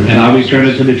 And I'll return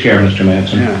it to the chair, Mr.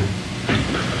 Manson. Yeah.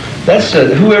 That's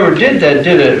whoever did that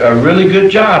did a really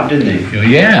good job, didn't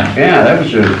he? Yeah. Yeah, that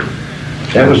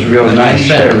was a real nice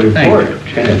report.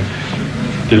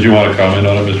 Did you want to comment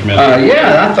on it, Mr. Manson?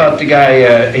 Yeah, I thought the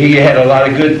guy he had a lot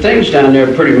of good things down there,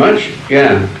 pretty much.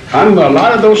 Yeah, I'm a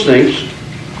lot of those things.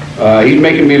 He's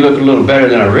making me look a little better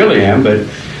than I really am, but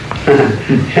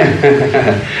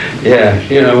yeah,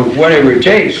 you know, whatever it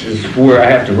takes is where I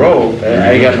have to roll.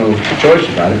 I got no choice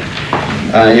about it.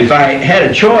 If I had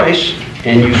a choice,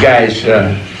 and you guys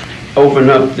open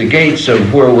up the gates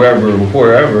of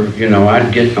wherever, you know,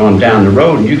 I'd get on down the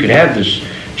road, and you could have this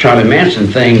Charlie Manson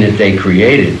thing that they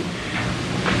created,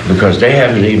 because they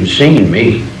haven't even seen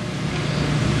me.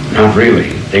 Not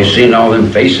really. They've seen all them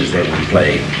faces that we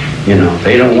play. You know,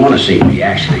 they don't want to see me,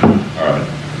 actually. All right.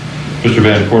 Mr.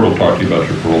 Van Court will talk to you about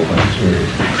your parole plans.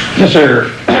 Yes, sir.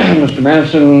 Mr.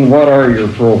 Manson, what are your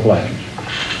parole plans?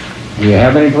 Do you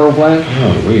have any parole plans?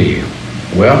 Oh,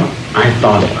 well, I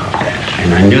thought about that,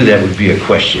 and I knew that would be a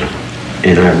question,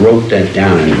 and I wrote that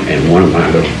down in one of my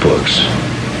little books.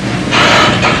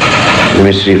 Let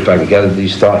me see if I can gather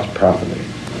these thoughts properly.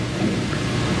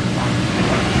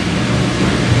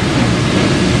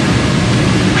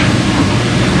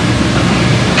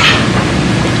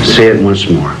 Say it once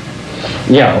more.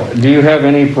 Yeah. Do you have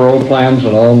any parole plans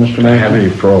at all, Mr. Manson? I have any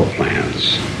parole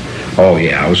plans? Oh,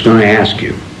 yeah, I was going to ask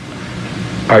you.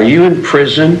 Are you in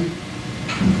prison?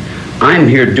 I'm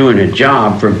here doing a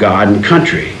job for God and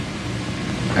country.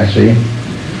 I see.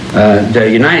 The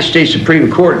United States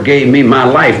Supreme Court gave me my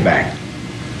life back.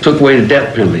 Took away the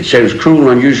death penalty. Said it was cruel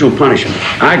and unusual punishment.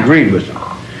 I agreed with them.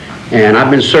 And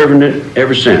I've been serving it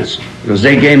ever since. Because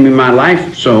they gave me my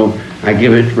life, so I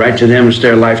give it right to them. It's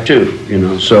their life too, you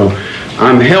know. So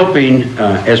I'm helping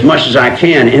as much as I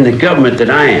can in the government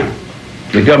that I am.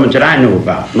 The government that I know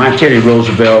about. My Teddy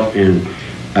Roosevelt and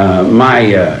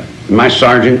my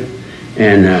sergeant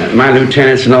and my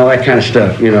lieutenants and all that kind of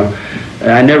stuff, you know.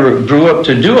 I never grew up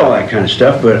to do all that kind of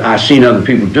stuff, but I've seen other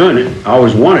people doing it. I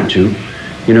always wanted to.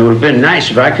 You know, it would have been nice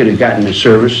if I could have gotten in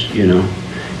service, you know,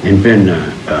 and been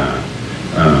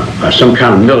some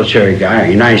kind of military guy,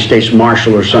 a United States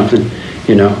Marshal or something,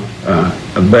 you know.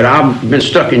 But I've been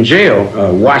stuck in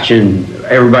jail watching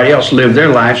everybody else live their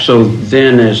life. So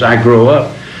then as I grow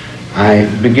up, I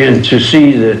begin to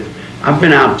see that I've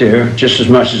been out there just as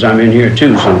much as I'm in here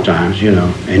too sometimes, you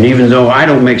know. And even though I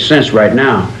don't make sense right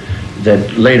now,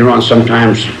 that later on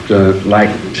sometimes like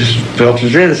just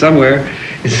filters in somewhere.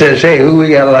 It says, hey, who we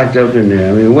got locked up in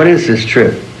there? I mean, what is this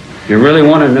trip? You really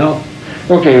want to know?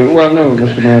 Okay, well, no,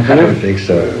 Mr. Manson. I don't think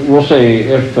so. We'll say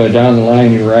if down the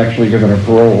line you were actually given a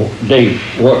parole date,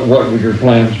 what would your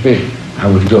plans be?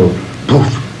 I would go poof.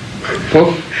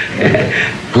 Poof?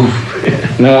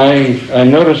 Poof. Now, I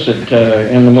noticed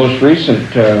that in the most recent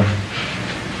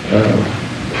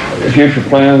future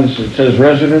plans, it says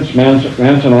residence,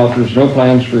 Manson offers no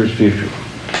plans for his future.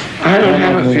 I don't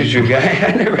have a future, guy.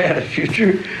 I never had a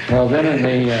future. Well, then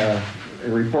in the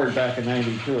report back in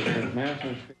 '92, it says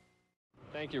Manson's...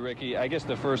 Thank you, Ricky. I guess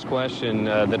the first question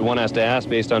that one has to ask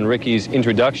based on Ricky's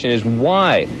introduction is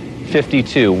why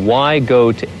 52? Why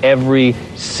go to every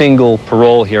single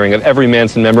parole hearing of every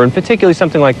Manson member, and particularly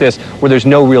something like this where there's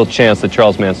no real chance that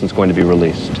Charles Manson's going to be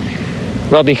released?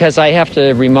 Well, because I have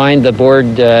to remind the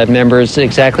board members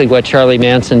exactly what Charlie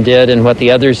Manson did and what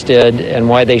the others did and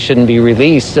why they shouldn't be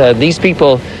released. These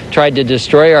people tried to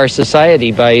destroy our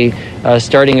society by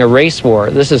starting a race war.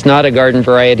 This is not a garden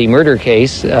variety murder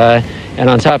case. And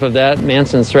on top of that,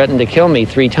 Manson's threatened to kill me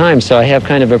 3 times, so I have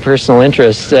kind of a personal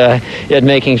interest in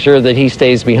making sure that he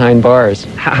stays behind bars.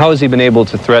 How has he been able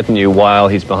to threaten you while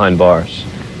he's behind bars?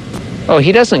 Oh,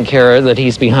 he doesn't care that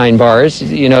he's behind bars.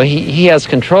 You know, he has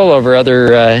control over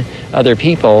other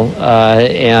people,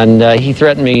 and he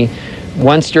threatened me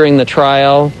once during the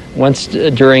trial, once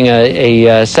during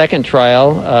a second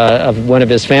trial of one of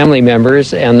his family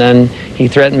members, and then he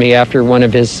threatened me after one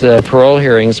of his parole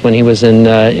hearings when he was in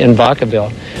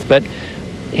Vacaville. But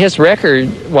his record,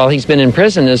 while he's been in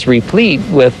prison, is replete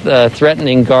with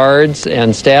threatening guards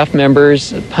and staff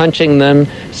members, punching them,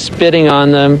 spitting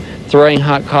on them, throwing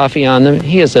hot coffee on them.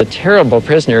 He is a terrible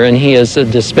prisoner, and he is a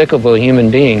despicable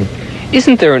human being.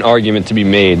 Isn't there an argument to be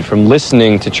made from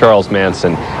listening to Charles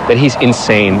Manson that he's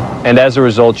insane and as a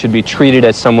result should be treated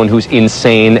as someone who's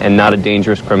insane and not a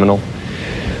dangerous criminal?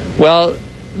 Well,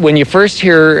 when you first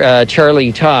hear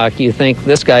Charlie talk, you think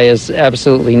this guy is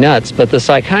absolutely nuts. But the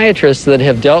psychiatrists that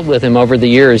have dealt with him over the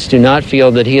years do not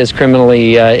feel that he is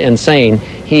criminally insane.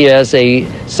 He has a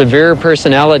severe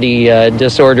personality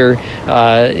disorder.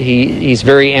 He's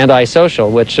very antisocial,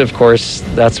 which, of course,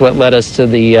 that's what led us to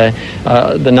the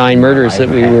 9 murders that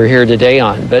we were here today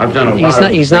on. But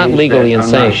he's not legally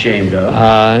insane. I'm not ashamed of.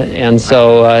 And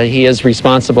so he is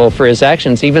responsible for his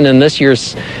actions. Even in this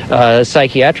year's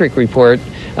psychiatric report,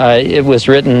 it was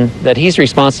written that he's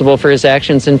responsible for his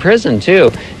actions in prison, too,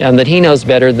 and that he knows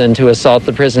better than to assault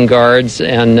the prison guards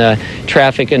and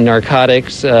traffic in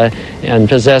narcotics and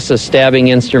possess a stabbing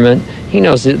instrument. He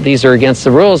knows that these are against the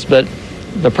rules, but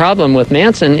the problem with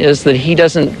Manson is that he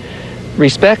doesn't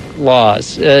respect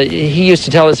laws. He used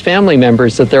to tell his family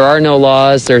members that there are no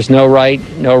laws, there's no right,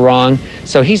 no wrong,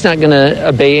 so he's not going to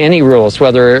obey any rules,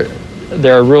 whether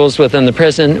there are rules within the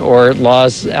prison or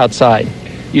laws outside.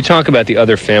 You talk about the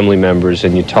other family members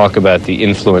and you talk about the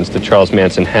influence that Charles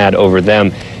Manson had over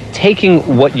them.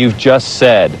 Taking what you've just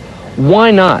said,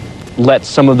 why not let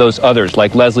some of those others,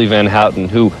 like Leslie Van Houten,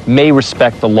 who may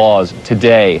respect the laws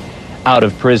today, out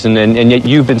of prison, and yet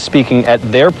you've been speaking at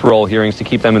their parole hearings to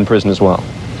keep them in prison as well?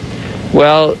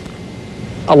 Well,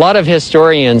 a lot of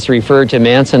historians refer to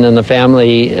Manson and the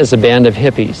family as a band of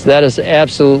hippies. That is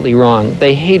absolutely wrong.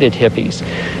 They hated hippies.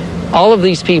 All of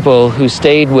these people who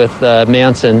stayed with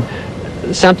Manson,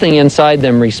 something inside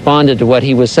them responded to what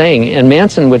he was saying. And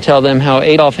Manson would tell them how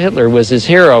Adolf Hitler was his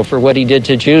hero for what he did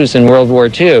to Jews in World War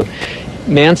II.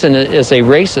 Manson is a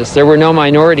racist. There were no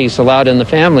minorities allowed in the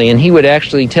family, and he would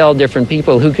actually tell different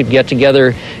people who could get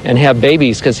together and have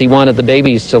babies because he wanted the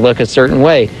babies to look a certain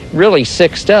way. Really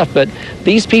sick stuff, but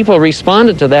these people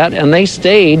responded to that, and they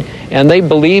stayed, and they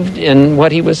believed in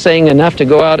what he was saying enough to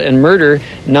go out and murder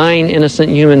 9 innocent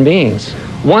human beings.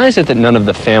 Why is it that none of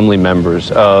the family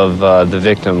members of the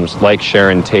victims, like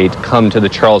Sharon Tate, come to the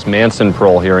Charles Manson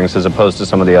parole hearings as opposed to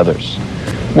some of the others?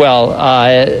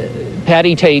 Well,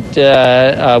 Patty Tate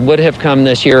would have come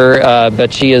this year,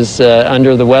 but she is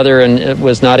under the weather and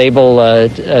was not able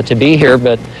to be here.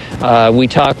 But we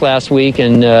talked last week,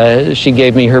 and she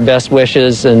gave me her best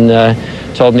wishes and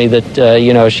told me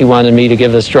that she wanted me to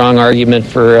give a strong argument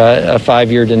for a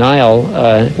 5-year denial,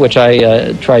 which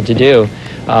I tried to do.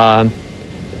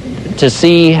 To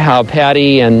see how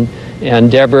Patty and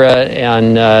Deborah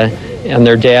and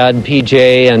their dad,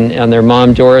 PJ, and their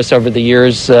mom, Doris, over the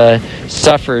years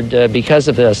suffered because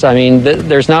of this. I mean,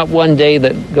 there's not one day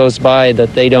that goes by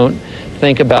that they don't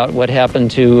think about what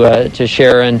happened to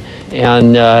Sharon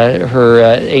and her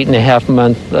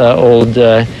 8.5-month-old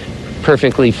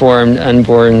perfectly formed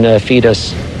unborn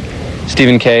fetus.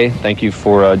 Stephen Kay, thank you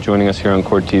for joining us here on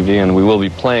Court TV, and we will be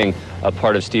playing a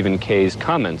part of Stephen Kay's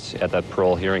comments at that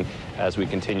parole hearing as we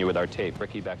continue with our tape.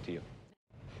 Ricky, back to you.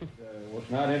 Was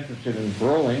not interested in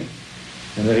paroling,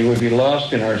 and that he would be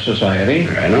lost in our society.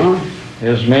 Right on.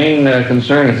 His main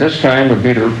concern at this time would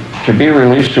be to be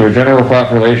released to a general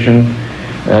population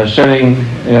setting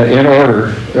in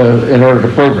order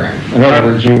to program. In other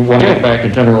words, you want to get back a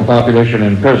general population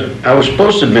in prison. I was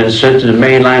supposed to have been sent to the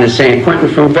main line of San Quentin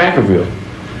from Vacaville,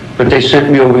 but they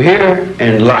sent me over here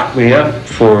and locked me up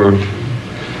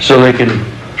so they could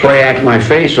play act my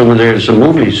face over there to some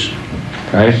movies.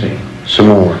 I see. Some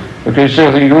more. Okay,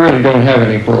 so you really don't have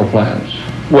any parole plans?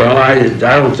 Well, I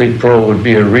don't think parole would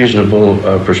be a reasonable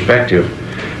perspective.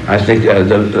 I think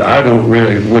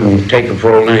wouldn't take a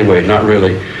parole anyway, not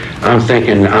really. I'm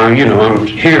thinking, I'm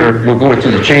here, we're going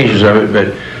through the changes of it,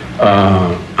 but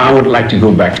I would like to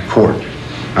go back to court.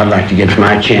 I'd like to get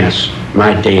my chance,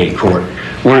 my day in court.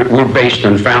 We're based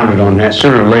and founded on that.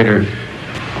 Sooner or later,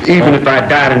 even if I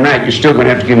die tonight, you're still going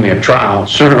to have to give me a trial.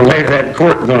 Sooner or later, that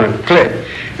court is going to click.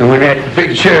 And when that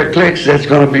big chair clicks, that's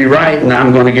going to be right, and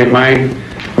I'm going to get my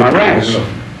rights.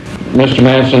 Mr.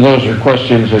 Manson, those are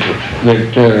questions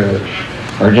that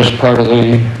are just part of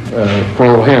the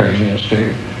parole hearing, is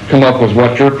to come up with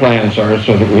what your plans are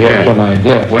so that we have some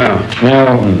idea. Well,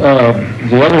 now,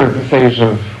 the other phase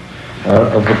of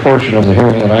the portion of the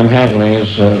hearing that I'm handling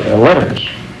is letters.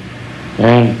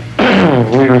 And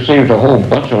we received a whole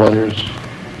bunch of letters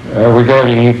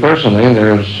regarding you personally.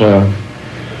 There's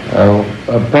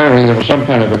apparently there was some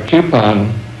kind of a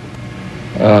coupon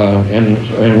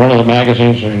in one of the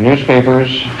magazines or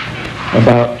newspapers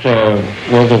about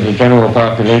whether the general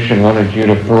population wanted you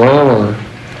to parole or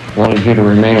wanted you to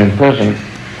remain in prison.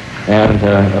 And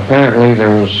apparently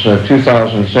there was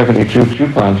 2,072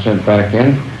 coupons sent back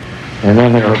in. And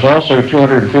then there was also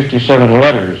 257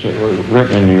 letters that were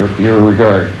written in your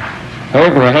regard.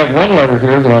 However, I have one letter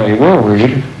here that I will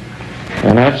read,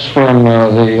 and that's from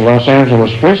the Los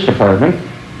Angeles Police Department.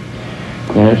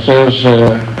 And it says,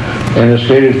 and it's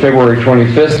dated February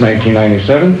 25th,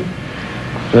 1997.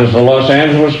 It says, the Los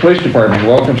Angeles Police Department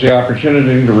welcomes the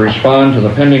opportunity to respond to the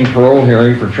pending parole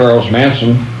hearing for Charles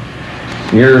Manson,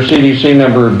 your CDC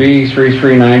number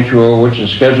B33920, which is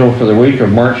scheduled for the week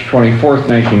of March 24th,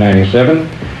 1997.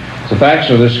 The facts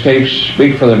of this case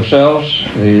speak for themselves.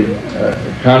 The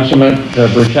consummate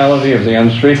brutality of the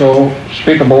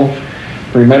unspeakable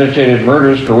premeditated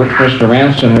murders for which Mr.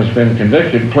 Manson has been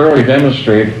convicted clearly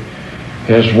demonstrate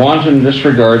his wanton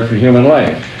disregard for human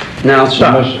life. Now,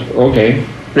 stop. Okay.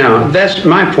 Now, that's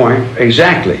my point,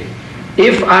 exactly.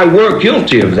 If I were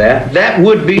guilty of that, that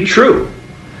would be true.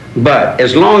 But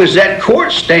as long as that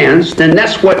court stands, then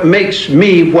that's what makes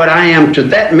me what I am to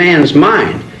that man's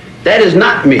mind. That is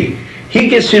not me. He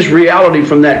gets his reality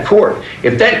from that court.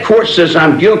 If that court says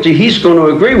I'm guilty, he's going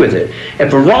to agree with it.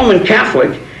 If a Roman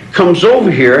Catholic comes over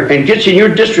here and gets in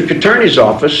your district attorney's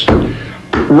office,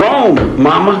 Rome,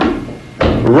 mama,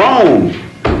 Rome.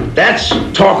 That's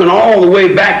talking all the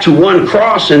way back to one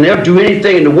cross, and they'll do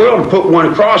anything in the world to put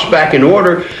one cross back in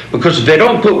order, because if they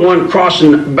don't put one cross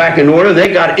back in order,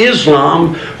 they got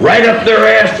Islam right up their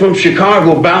ass from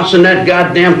Chicago bouncing that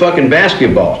goddamn fucking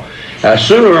basketball.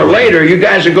 Sooner or later, you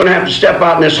guys are going to have to step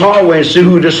out in this hallway and see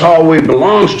who this hallway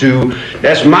belongs to.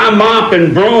 That's my mop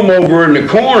and broom over in the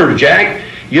corner, Jack.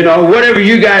 You know, whatever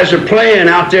you guys are playing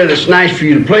out there that's nice for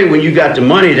you to play when you got the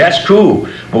money, that's cool.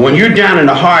 But when you're down in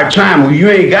a hard time where you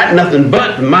ain't got nothing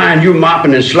but the mind you're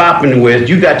mopping and slopping with,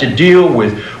 you got to deal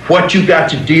with what you got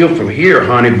to deal from here,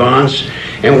 honey buns.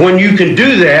 And when you can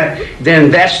do that, then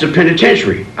that's the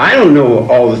penitentiary. I don't know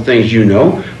all the things you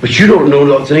know, but you don't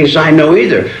know the things I know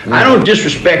either. I don't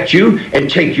disrespect you and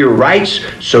take your rights,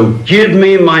 so give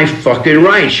me my fucking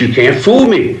rights. You can't fool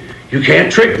me. You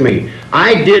can't trick me.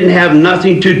 I didn't have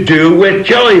nothing to do with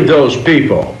killing those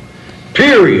people.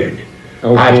 Period.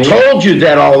 Okay. I've told you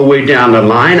that all the way down the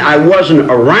line. I wasn't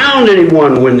around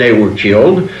anyone when they were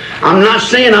killed. I'm not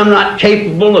saying I'm not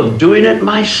capable of doing it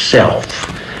myself.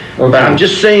 Okay. But I'm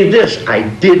just saying this. I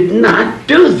did not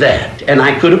do that. And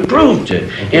I could have proved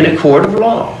it in a court of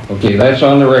law. Okay, that's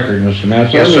on the record, Mr.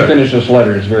 Manson. Yes, Let me finish this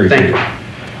letter. It's very Thank clear.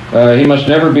 you. He must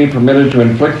never be permitted to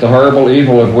inflict the horrible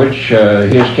evil of which he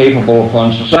is capable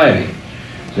upon society.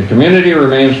 The community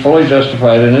remains fully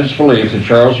justified in its belief that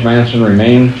Charles Manson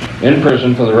remain in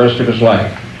prison for the rest of his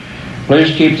life.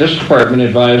 Please keep this department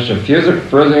advised of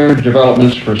further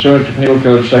developments pursuant to Penal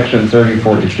Code Section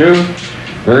 3042.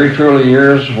 Very truly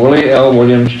yours, Willie L.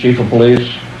 Williams, Chief of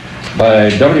Police, by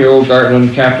W.O.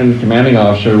 Gartland, Captain, Commanding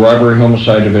Officer, Robbery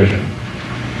Homicide Division.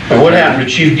 And what happened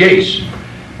to Chief Gates?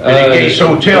 At the Gates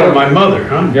Hotel with my mother,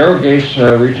 huh? Daryl Gates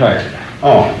retired.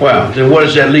 Oh, well, then what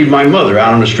does that leave my mother?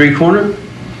 Out on the street corner?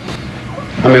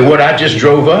 I mean, what, I just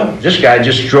drove up? This guy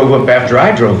just drove up after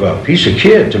I drove up. He's a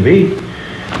kid to me.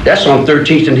 That's on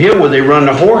 13th and Hill where they run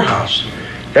the whorehouse.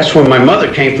 That's when my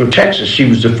mother came from Texas. She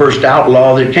was the first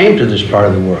outlaw that came to this part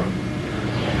of the world.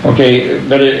 Okay,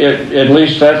 but at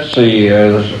least that's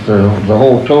the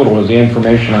whole total of the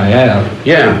information I have.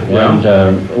 Yeah, well.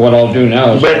 And what I'll do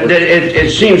now is... But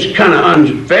it seems kind of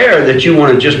unfair that you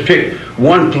want to just pick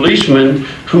one policeman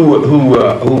who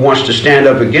wants to stand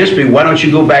up against me. Why don't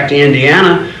you go back to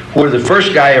Indiana, where the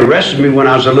first guy arrested me when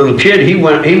I was a little kid? He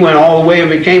went all the way and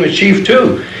became a chief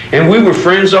too, and we were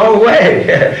friends all the way.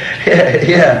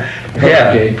 Yeah.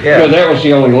 Okay. So that was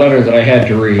the only letter that I had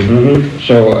to read.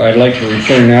 So I'd like to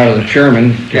return now to the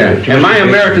chairman. Am I an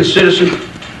American citizen?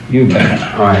 You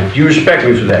bet. All right. You respect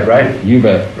me for that, right? You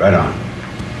bet. Right on.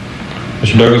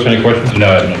 Mr. Douglas, any questions? No,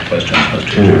 I have no questions, Mr.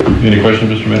 Chair. Any questions,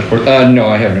 Mr. Manafort? No,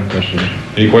 I have no questions.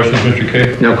 Any questions, Mr.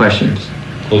 Kay? No questions.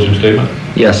 Closing statement?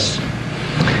 Yes.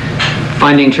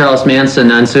 Finding Charles Manson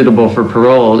unsuitable for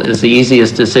parole is the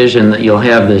easiest decision that you'll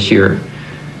have this year.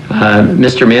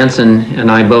 Mr. Manson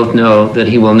and I both know that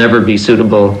he will never be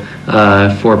suitable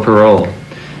for parole.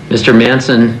 Mr.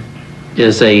 Manson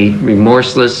is a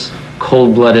remorseless,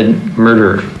 cold-blooded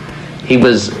murderer. He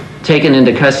was taken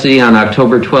into custody on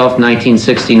October 12,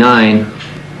 1969,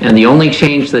 and the only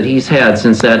change that he's had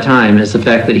since that time is the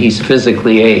fact that he's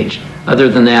physically aged. Other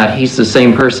than that, he's the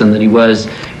same person that he was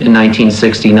in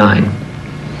 1969.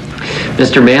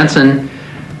 Mr. Manson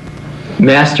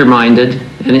masterminded,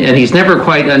 and he's never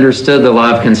quite understood the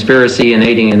law of conspiracy and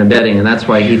aiding and abetting, and that's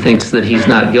why he thinks that he's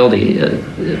not guilty.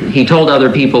 He told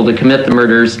other people to commit the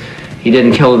murders. He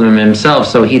didn't kill them himself,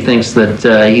 so he thinks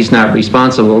that he's not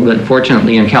responsible. But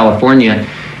fortunately in California,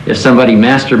 if somebody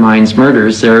masterminds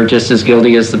murders, they're just as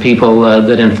guilty as the people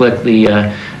that inflict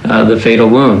the fatal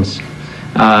wounds.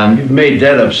 You've made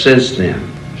that up since then.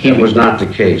 That was not the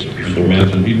case before. Mr.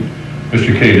 Manson,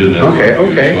 Mr. Kay didn't have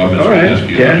Okay. So I'm All right. asking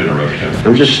you to interrupt him.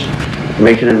 I'm just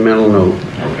making a mental note.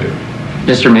 Okay.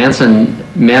 Mr. Manson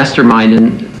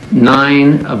masterminded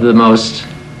 9 of the most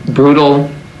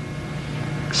brutal,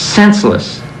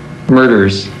 senseless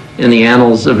murders in the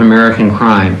annals of American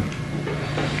crime.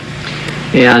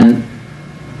 And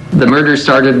the murder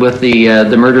started with the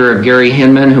murder of Gary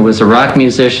Hinman, who was a rock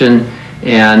musician,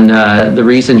 and the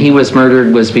reason he was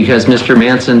murdered was because Mr.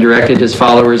 Manson directed his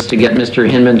followers to get Mr.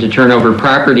 Hinman to turn over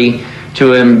property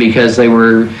to him because they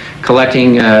were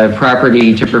collecting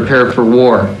property to prepare for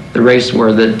war, the race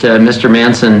war that Mr.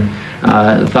 Manson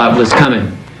thought was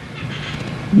coming.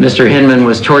 Mr. Hinman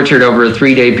was tortured over a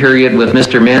 3-day period, with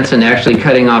Mr. Manson actually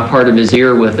cutting off part of his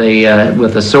ear with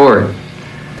a sword.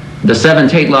 The 7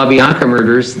 Tate LaBianca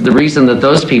murders, the reason that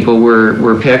those people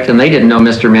were picked, and they didn't know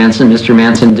Mr.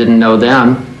 Manson didn't know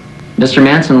them. Mr.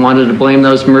 Manson wanted to blame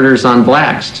those murders on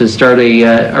blacks to start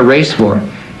a race war.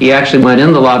 He actually went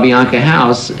in the LaBianca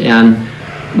house, and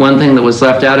one thing that was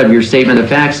left out of your statement of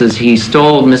facts is he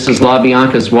stole Mrs.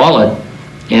 LaBianca's wallet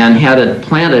and had it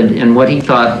planted in what he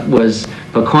thought was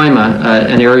Pacoima,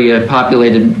 an area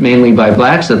populated mainly by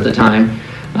blacks at the time,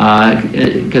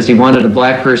 because he wanted a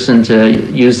black person to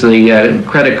use the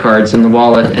credit cards in the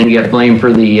wallet and get blamed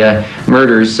for the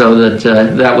murders, so that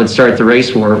that would start the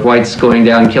race war, whites going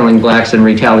down killing blacks in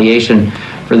retaliation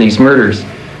for these murders.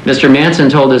 Mr. Manson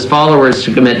told his followers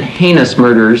to commit heinous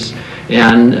murders,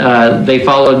 and they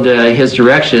followed his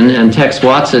direction, and Tex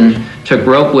Watson took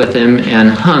rope with him and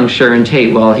hung Sharon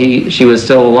Tate while she was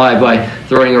still alive by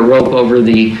throwing a rope over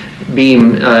the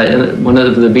beam, one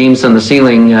of the beams on the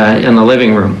ceiling in the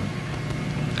living room.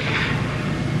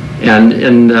 And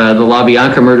in the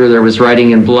LaBianca murder, there was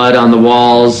writing in blood on the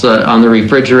walls, on the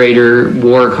refrigerator,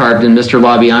 war carved in Mr.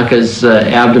 LaBianca's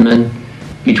abdomen.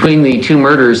 Between the 2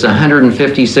 murders,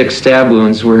 156 stab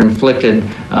wounds were inflicted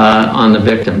on the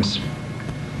victims.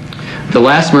 The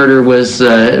last murder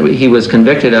he was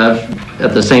convicted of,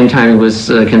 at the same time he was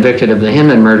convicted of the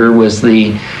Hinman murder, was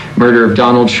the murder of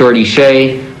Donald Shorty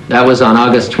Shea. That was on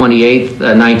August 28th,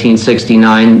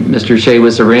 1969. Mr. Shea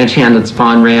was a ranch hand at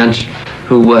Spawn Ranch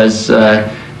who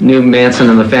knew Manson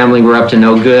and the family were up to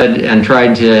no good and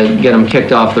tried to get him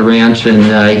kicked off the ranch,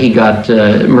 and he got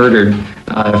murdered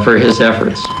for his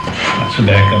efforts. That's a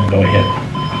backup. Go ahead.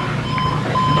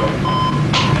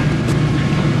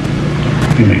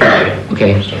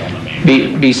 Okay.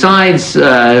 Besides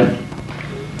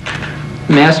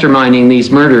masterminding these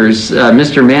murders,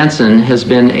 Mr. Manson has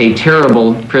been a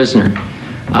terrible prisoner.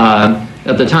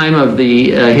 At the time of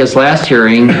his last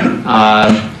hearing,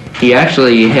 he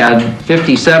actually had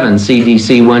 57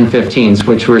 CDC 115s,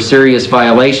 which were serious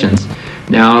violations.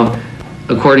 Now,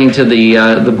 according to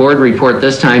the board report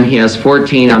this time, he has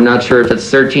 14. I'm not sure if it's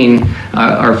 13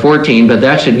 or 14, but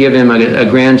that should give him a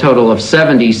grand total of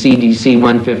 70 CDC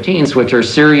 115s, which are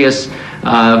serious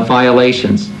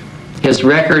violations. His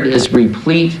record is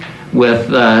replete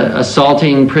with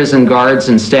assaulting prison guards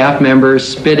and staff members,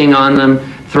 spitting on them,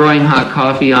 throwing hot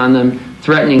coffee on them,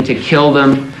 threatening to kill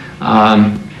them.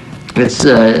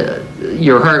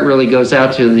 Your heart really goes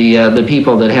out to the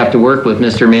people that have to work with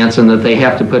Mr. Manson, that they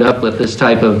have to put up with this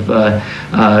type of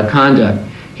conduct.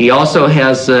 He also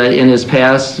has in his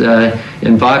past,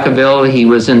 in Vacaville, he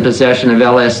was in possession of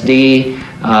LSD.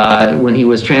 When he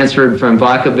was transferred from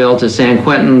Vacaville to San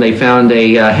Quentin, they found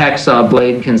a hacksaw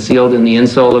blade concealed in the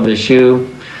insole of his shoe.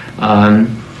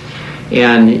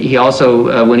 And he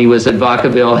also, when he was at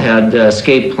Vacaville, had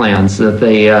escape plans that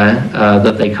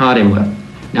they caught him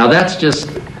with. Now that's just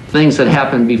things that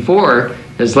happened before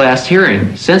his last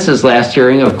hearing. Since his last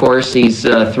hearing, of course, he's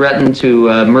threatened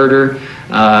to murder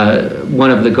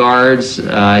one of the guards.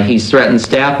 He's threatened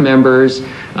staff members.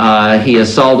 He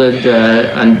assaulted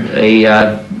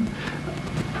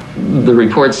the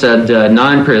report said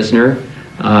non-prisoner,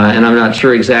 and I'm not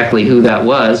sure exactly who that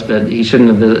was, but he shouldn't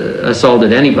have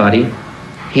assaulted anybody.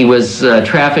 He was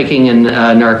trafficking in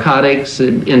narcotics,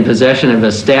 in possession of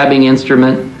a stabbing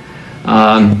instrument.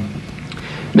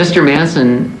 Mr.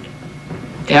 Manson,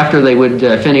 after they would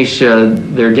finish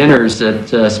their dinners at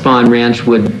Spahn Ranch,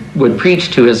 would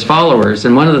preach to his followers,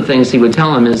 and one of the things he would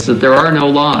tell them is that there are no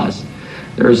laws.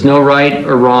 There is no right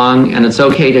or wrong, and it's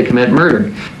okay to commit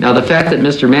murder. Now, the fact that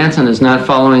Mr. Manson is not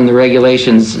following the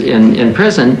regulations in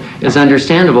prison is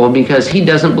understandable because he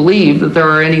doesn't believe that there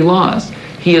are any laws.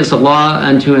 He is a law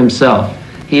unto himself.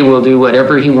 He will do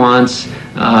whatever he wants,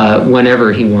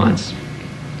 whenever he wants.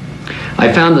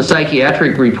 I found the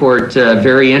psychiatric report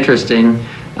very interesting,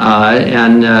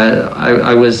 and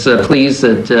I was pleased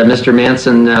that Mr.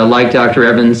 Manson liked Dr.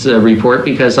 Evans' report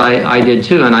because I did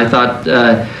too, and I thought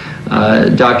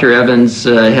Dr. Evans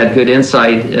had good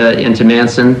insight into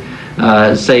Manson,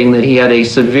 saying that he had a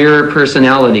severe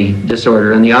personality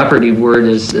disorder, and the operative word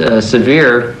is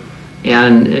severe,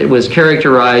 and it was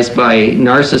characterized by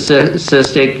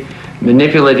narcissistic,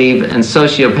 manipulative, and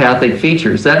sociopathic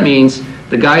features. That means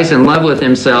the guy's in love with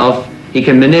himself, he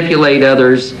can manipulate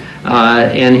others,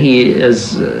 and he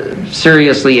is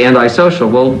seriously antisocial.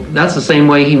 Well, that's the same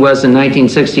way he was in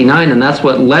 1969, and that's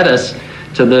what led us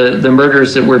to the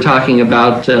murders that we're talking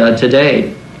about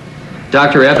today.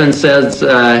 Dr. Evans says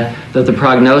that the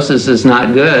prognosis is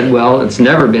not good. Well, it's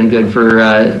never been good for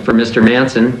Mr.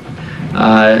 Manson.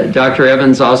 Dr.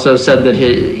 Evans also said that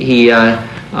he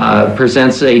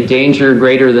presents a danger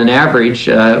greater than average.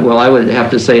 Well, I would have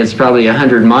to say it's probably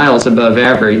 100 miles above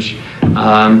average.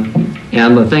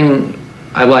 And the thing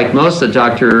I like most that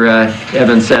Dr.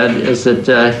 Evans said is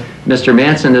that Mr.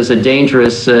 Manson is a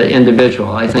dangerous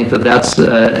individual. I think that that's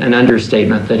an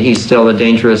understatement, that he's still a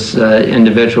dangerous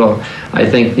individual. I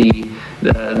think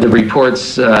the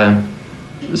reports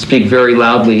speak very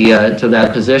loudly to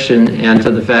that position and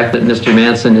to the fact that Mr.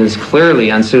 Manson is clearly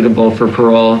unsuitable for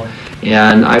parole,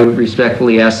 and I would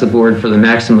respectfully ask the board for the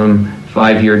maximum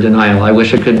 5-year denial. I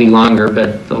wish it could be longer,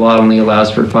 but the law only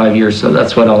allows for 5 years, so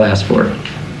that's what I'll ask for.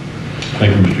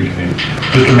 Thank you, Mr. Kane.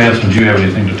 Mr. Manson, do you have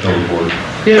anything to tell the board?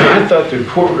 Yeah, I thought the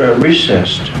court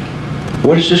recessed.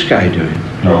 What is this guy doing?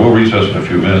 No, we'll recess in a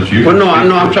few minutes. Well, no,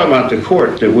 I'm talking about the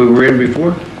court that we were in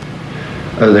before.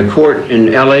 The court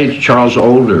in L.A., Charles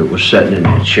Older was sitting in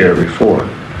that chair before.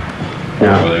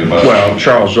 Now, well,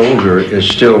 Charles Older is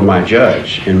still my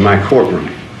judge in my courtroom.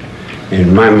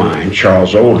 In my mind,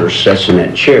 Charles Older sits in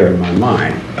that chair in my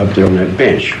mind, up there on that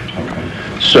bench.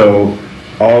 Okay. So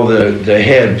all the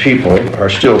head people are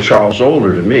still Charles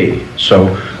Older to me.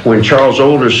 So when Charles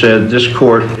Older said this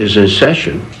court is in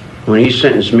session, when he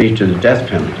sentenced me to the death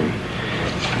penalty,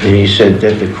 and he said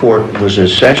that the court was in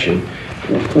session,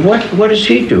 what is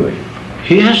he doing?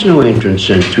 He has no entrance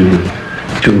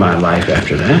into my life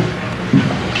after that.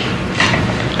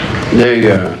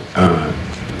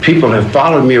 People have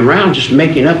followed me around just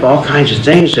making up all kinds of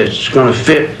things that's going to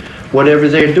fit whatever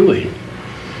they're doing.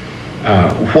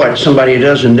 What somebody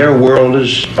does in their world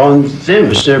is on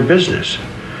them, it's their business.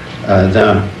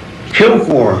 The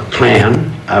Kilgore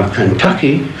clan of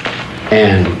Kentucky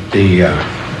and the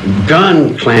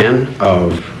Gunn clan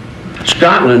of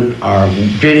Scotland are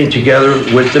getting together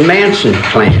with the Manson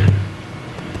clan.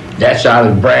 That's out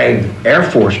of Bragg Air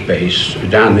Force Base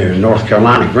down there in North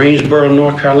Carolina, Greensboro,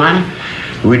 North Carolina.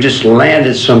 We just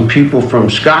landed some people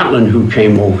from Scotland who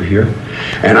came over here,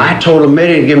 and I told them they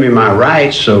didn't give me my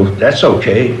rights, so that's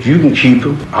okay. If you can keep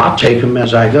them, I'll take them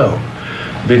as I go,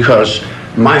 because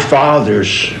my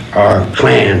fathers are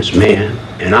Klansmen,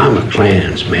 and I'm a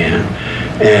Klansman,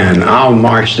 and I'll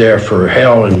march there for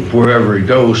hell and wherever it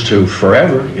goes to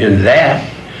forever in that.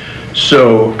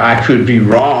 So I could be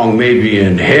wrong maybe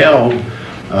in hell,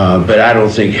 but I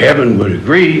don't think heaven would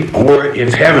agree, or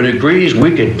if heaven agrees,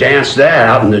 we could dance that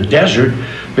out in the desert,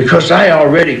 because I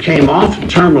already came off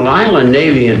Terminal Island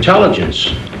Navy Intelligence.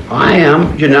 I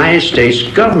am United States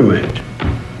government.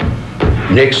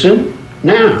 Nixon,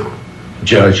 now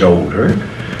Judge Older.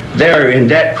 They're in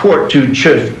that court to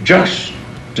Justice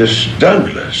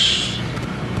Douglas.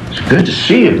 It's good to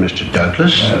see you, Mr.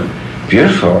 Douglas.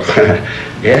 Beautiful.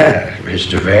 Yeah,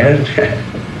 Mr. Van.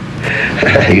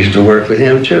 I used to work with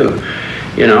him too.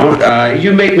 You know,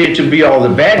 you make me to be all the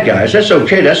bad guys. That's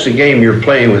okay. That's the game you're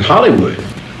playing with Hollywood.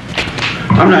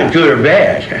 I'm not good or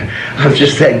bad. I'm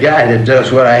just that guy that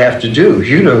does what I have to do.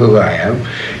 You know who I am.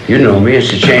 You know me.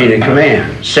 It's the chain of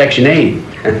command. Section 8. You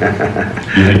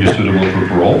think you're suitable for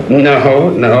parole?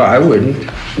 No, I wouldn't.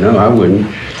 No, I wouldn't.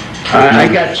 I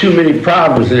got too many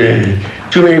problems.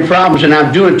 And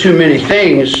I'm doing too many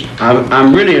things.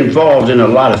 I'm really involved in a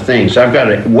lot of things. I've got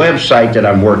a website that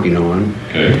I'm working on.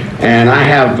 Okay. And I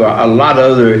have a lot of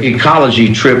other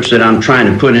ecology trips that I'm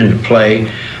trying to put into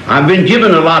play. I've been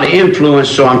given a lot of influence,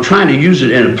 so I'm trying to use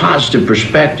it in a positive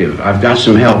perspective. I've got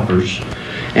some helpers.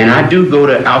 And I do go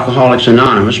to Alcoholics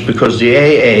Anonymous because the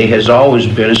AA has always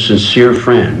been a sincere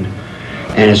friend.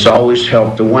 And it's always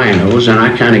helped the winos, and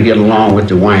I kind of get along with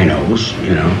the winos,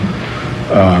 you know.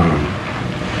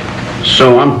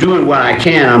 So I'm doing what I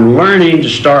can. I'm learning to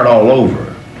start all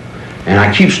over. And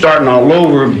I keep starting all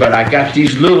over, but I got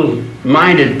these little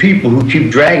minded people who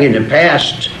keep dragging the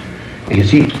past and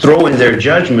keep throwing their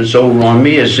judgments over on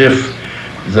me as if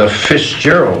the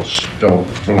Fitzgeralds don't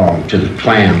belong to the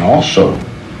Klan also,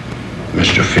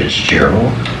 Mr.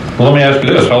 Fitzgerald. Well, let me ask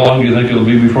you this. How long do you think it'll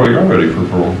be before you're ready for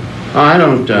parole? I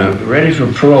don't, ready for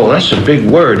parole, that's a big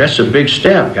word. That's a big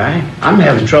step, guy. I'm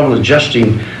having trouble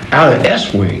adjusting out of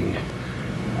S-wing.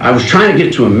 I was trying to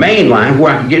get to a main line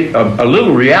where I could get a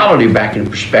little reality back in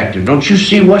perspective. Don't you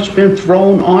see what's been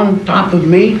thrown on top of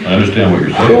me? I understand what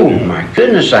you're saying. Oh, my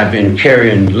goodness, I've been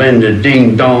carrying Linda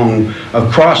Ding Dong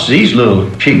across these little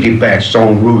piggybacks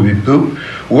on Ruby Poop.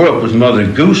 We're up with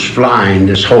Mother Goose flying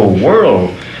this whole world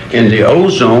in the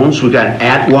ozones. We got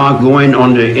ATWA going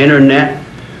on the internet.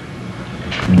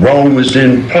 Rome is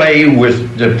in play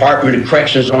with the Department of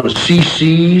Corrections on the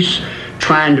CCs,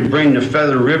 trying to bring the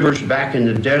Feather Rivers back in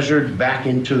the desert, back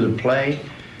into the play.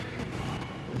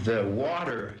 The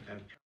water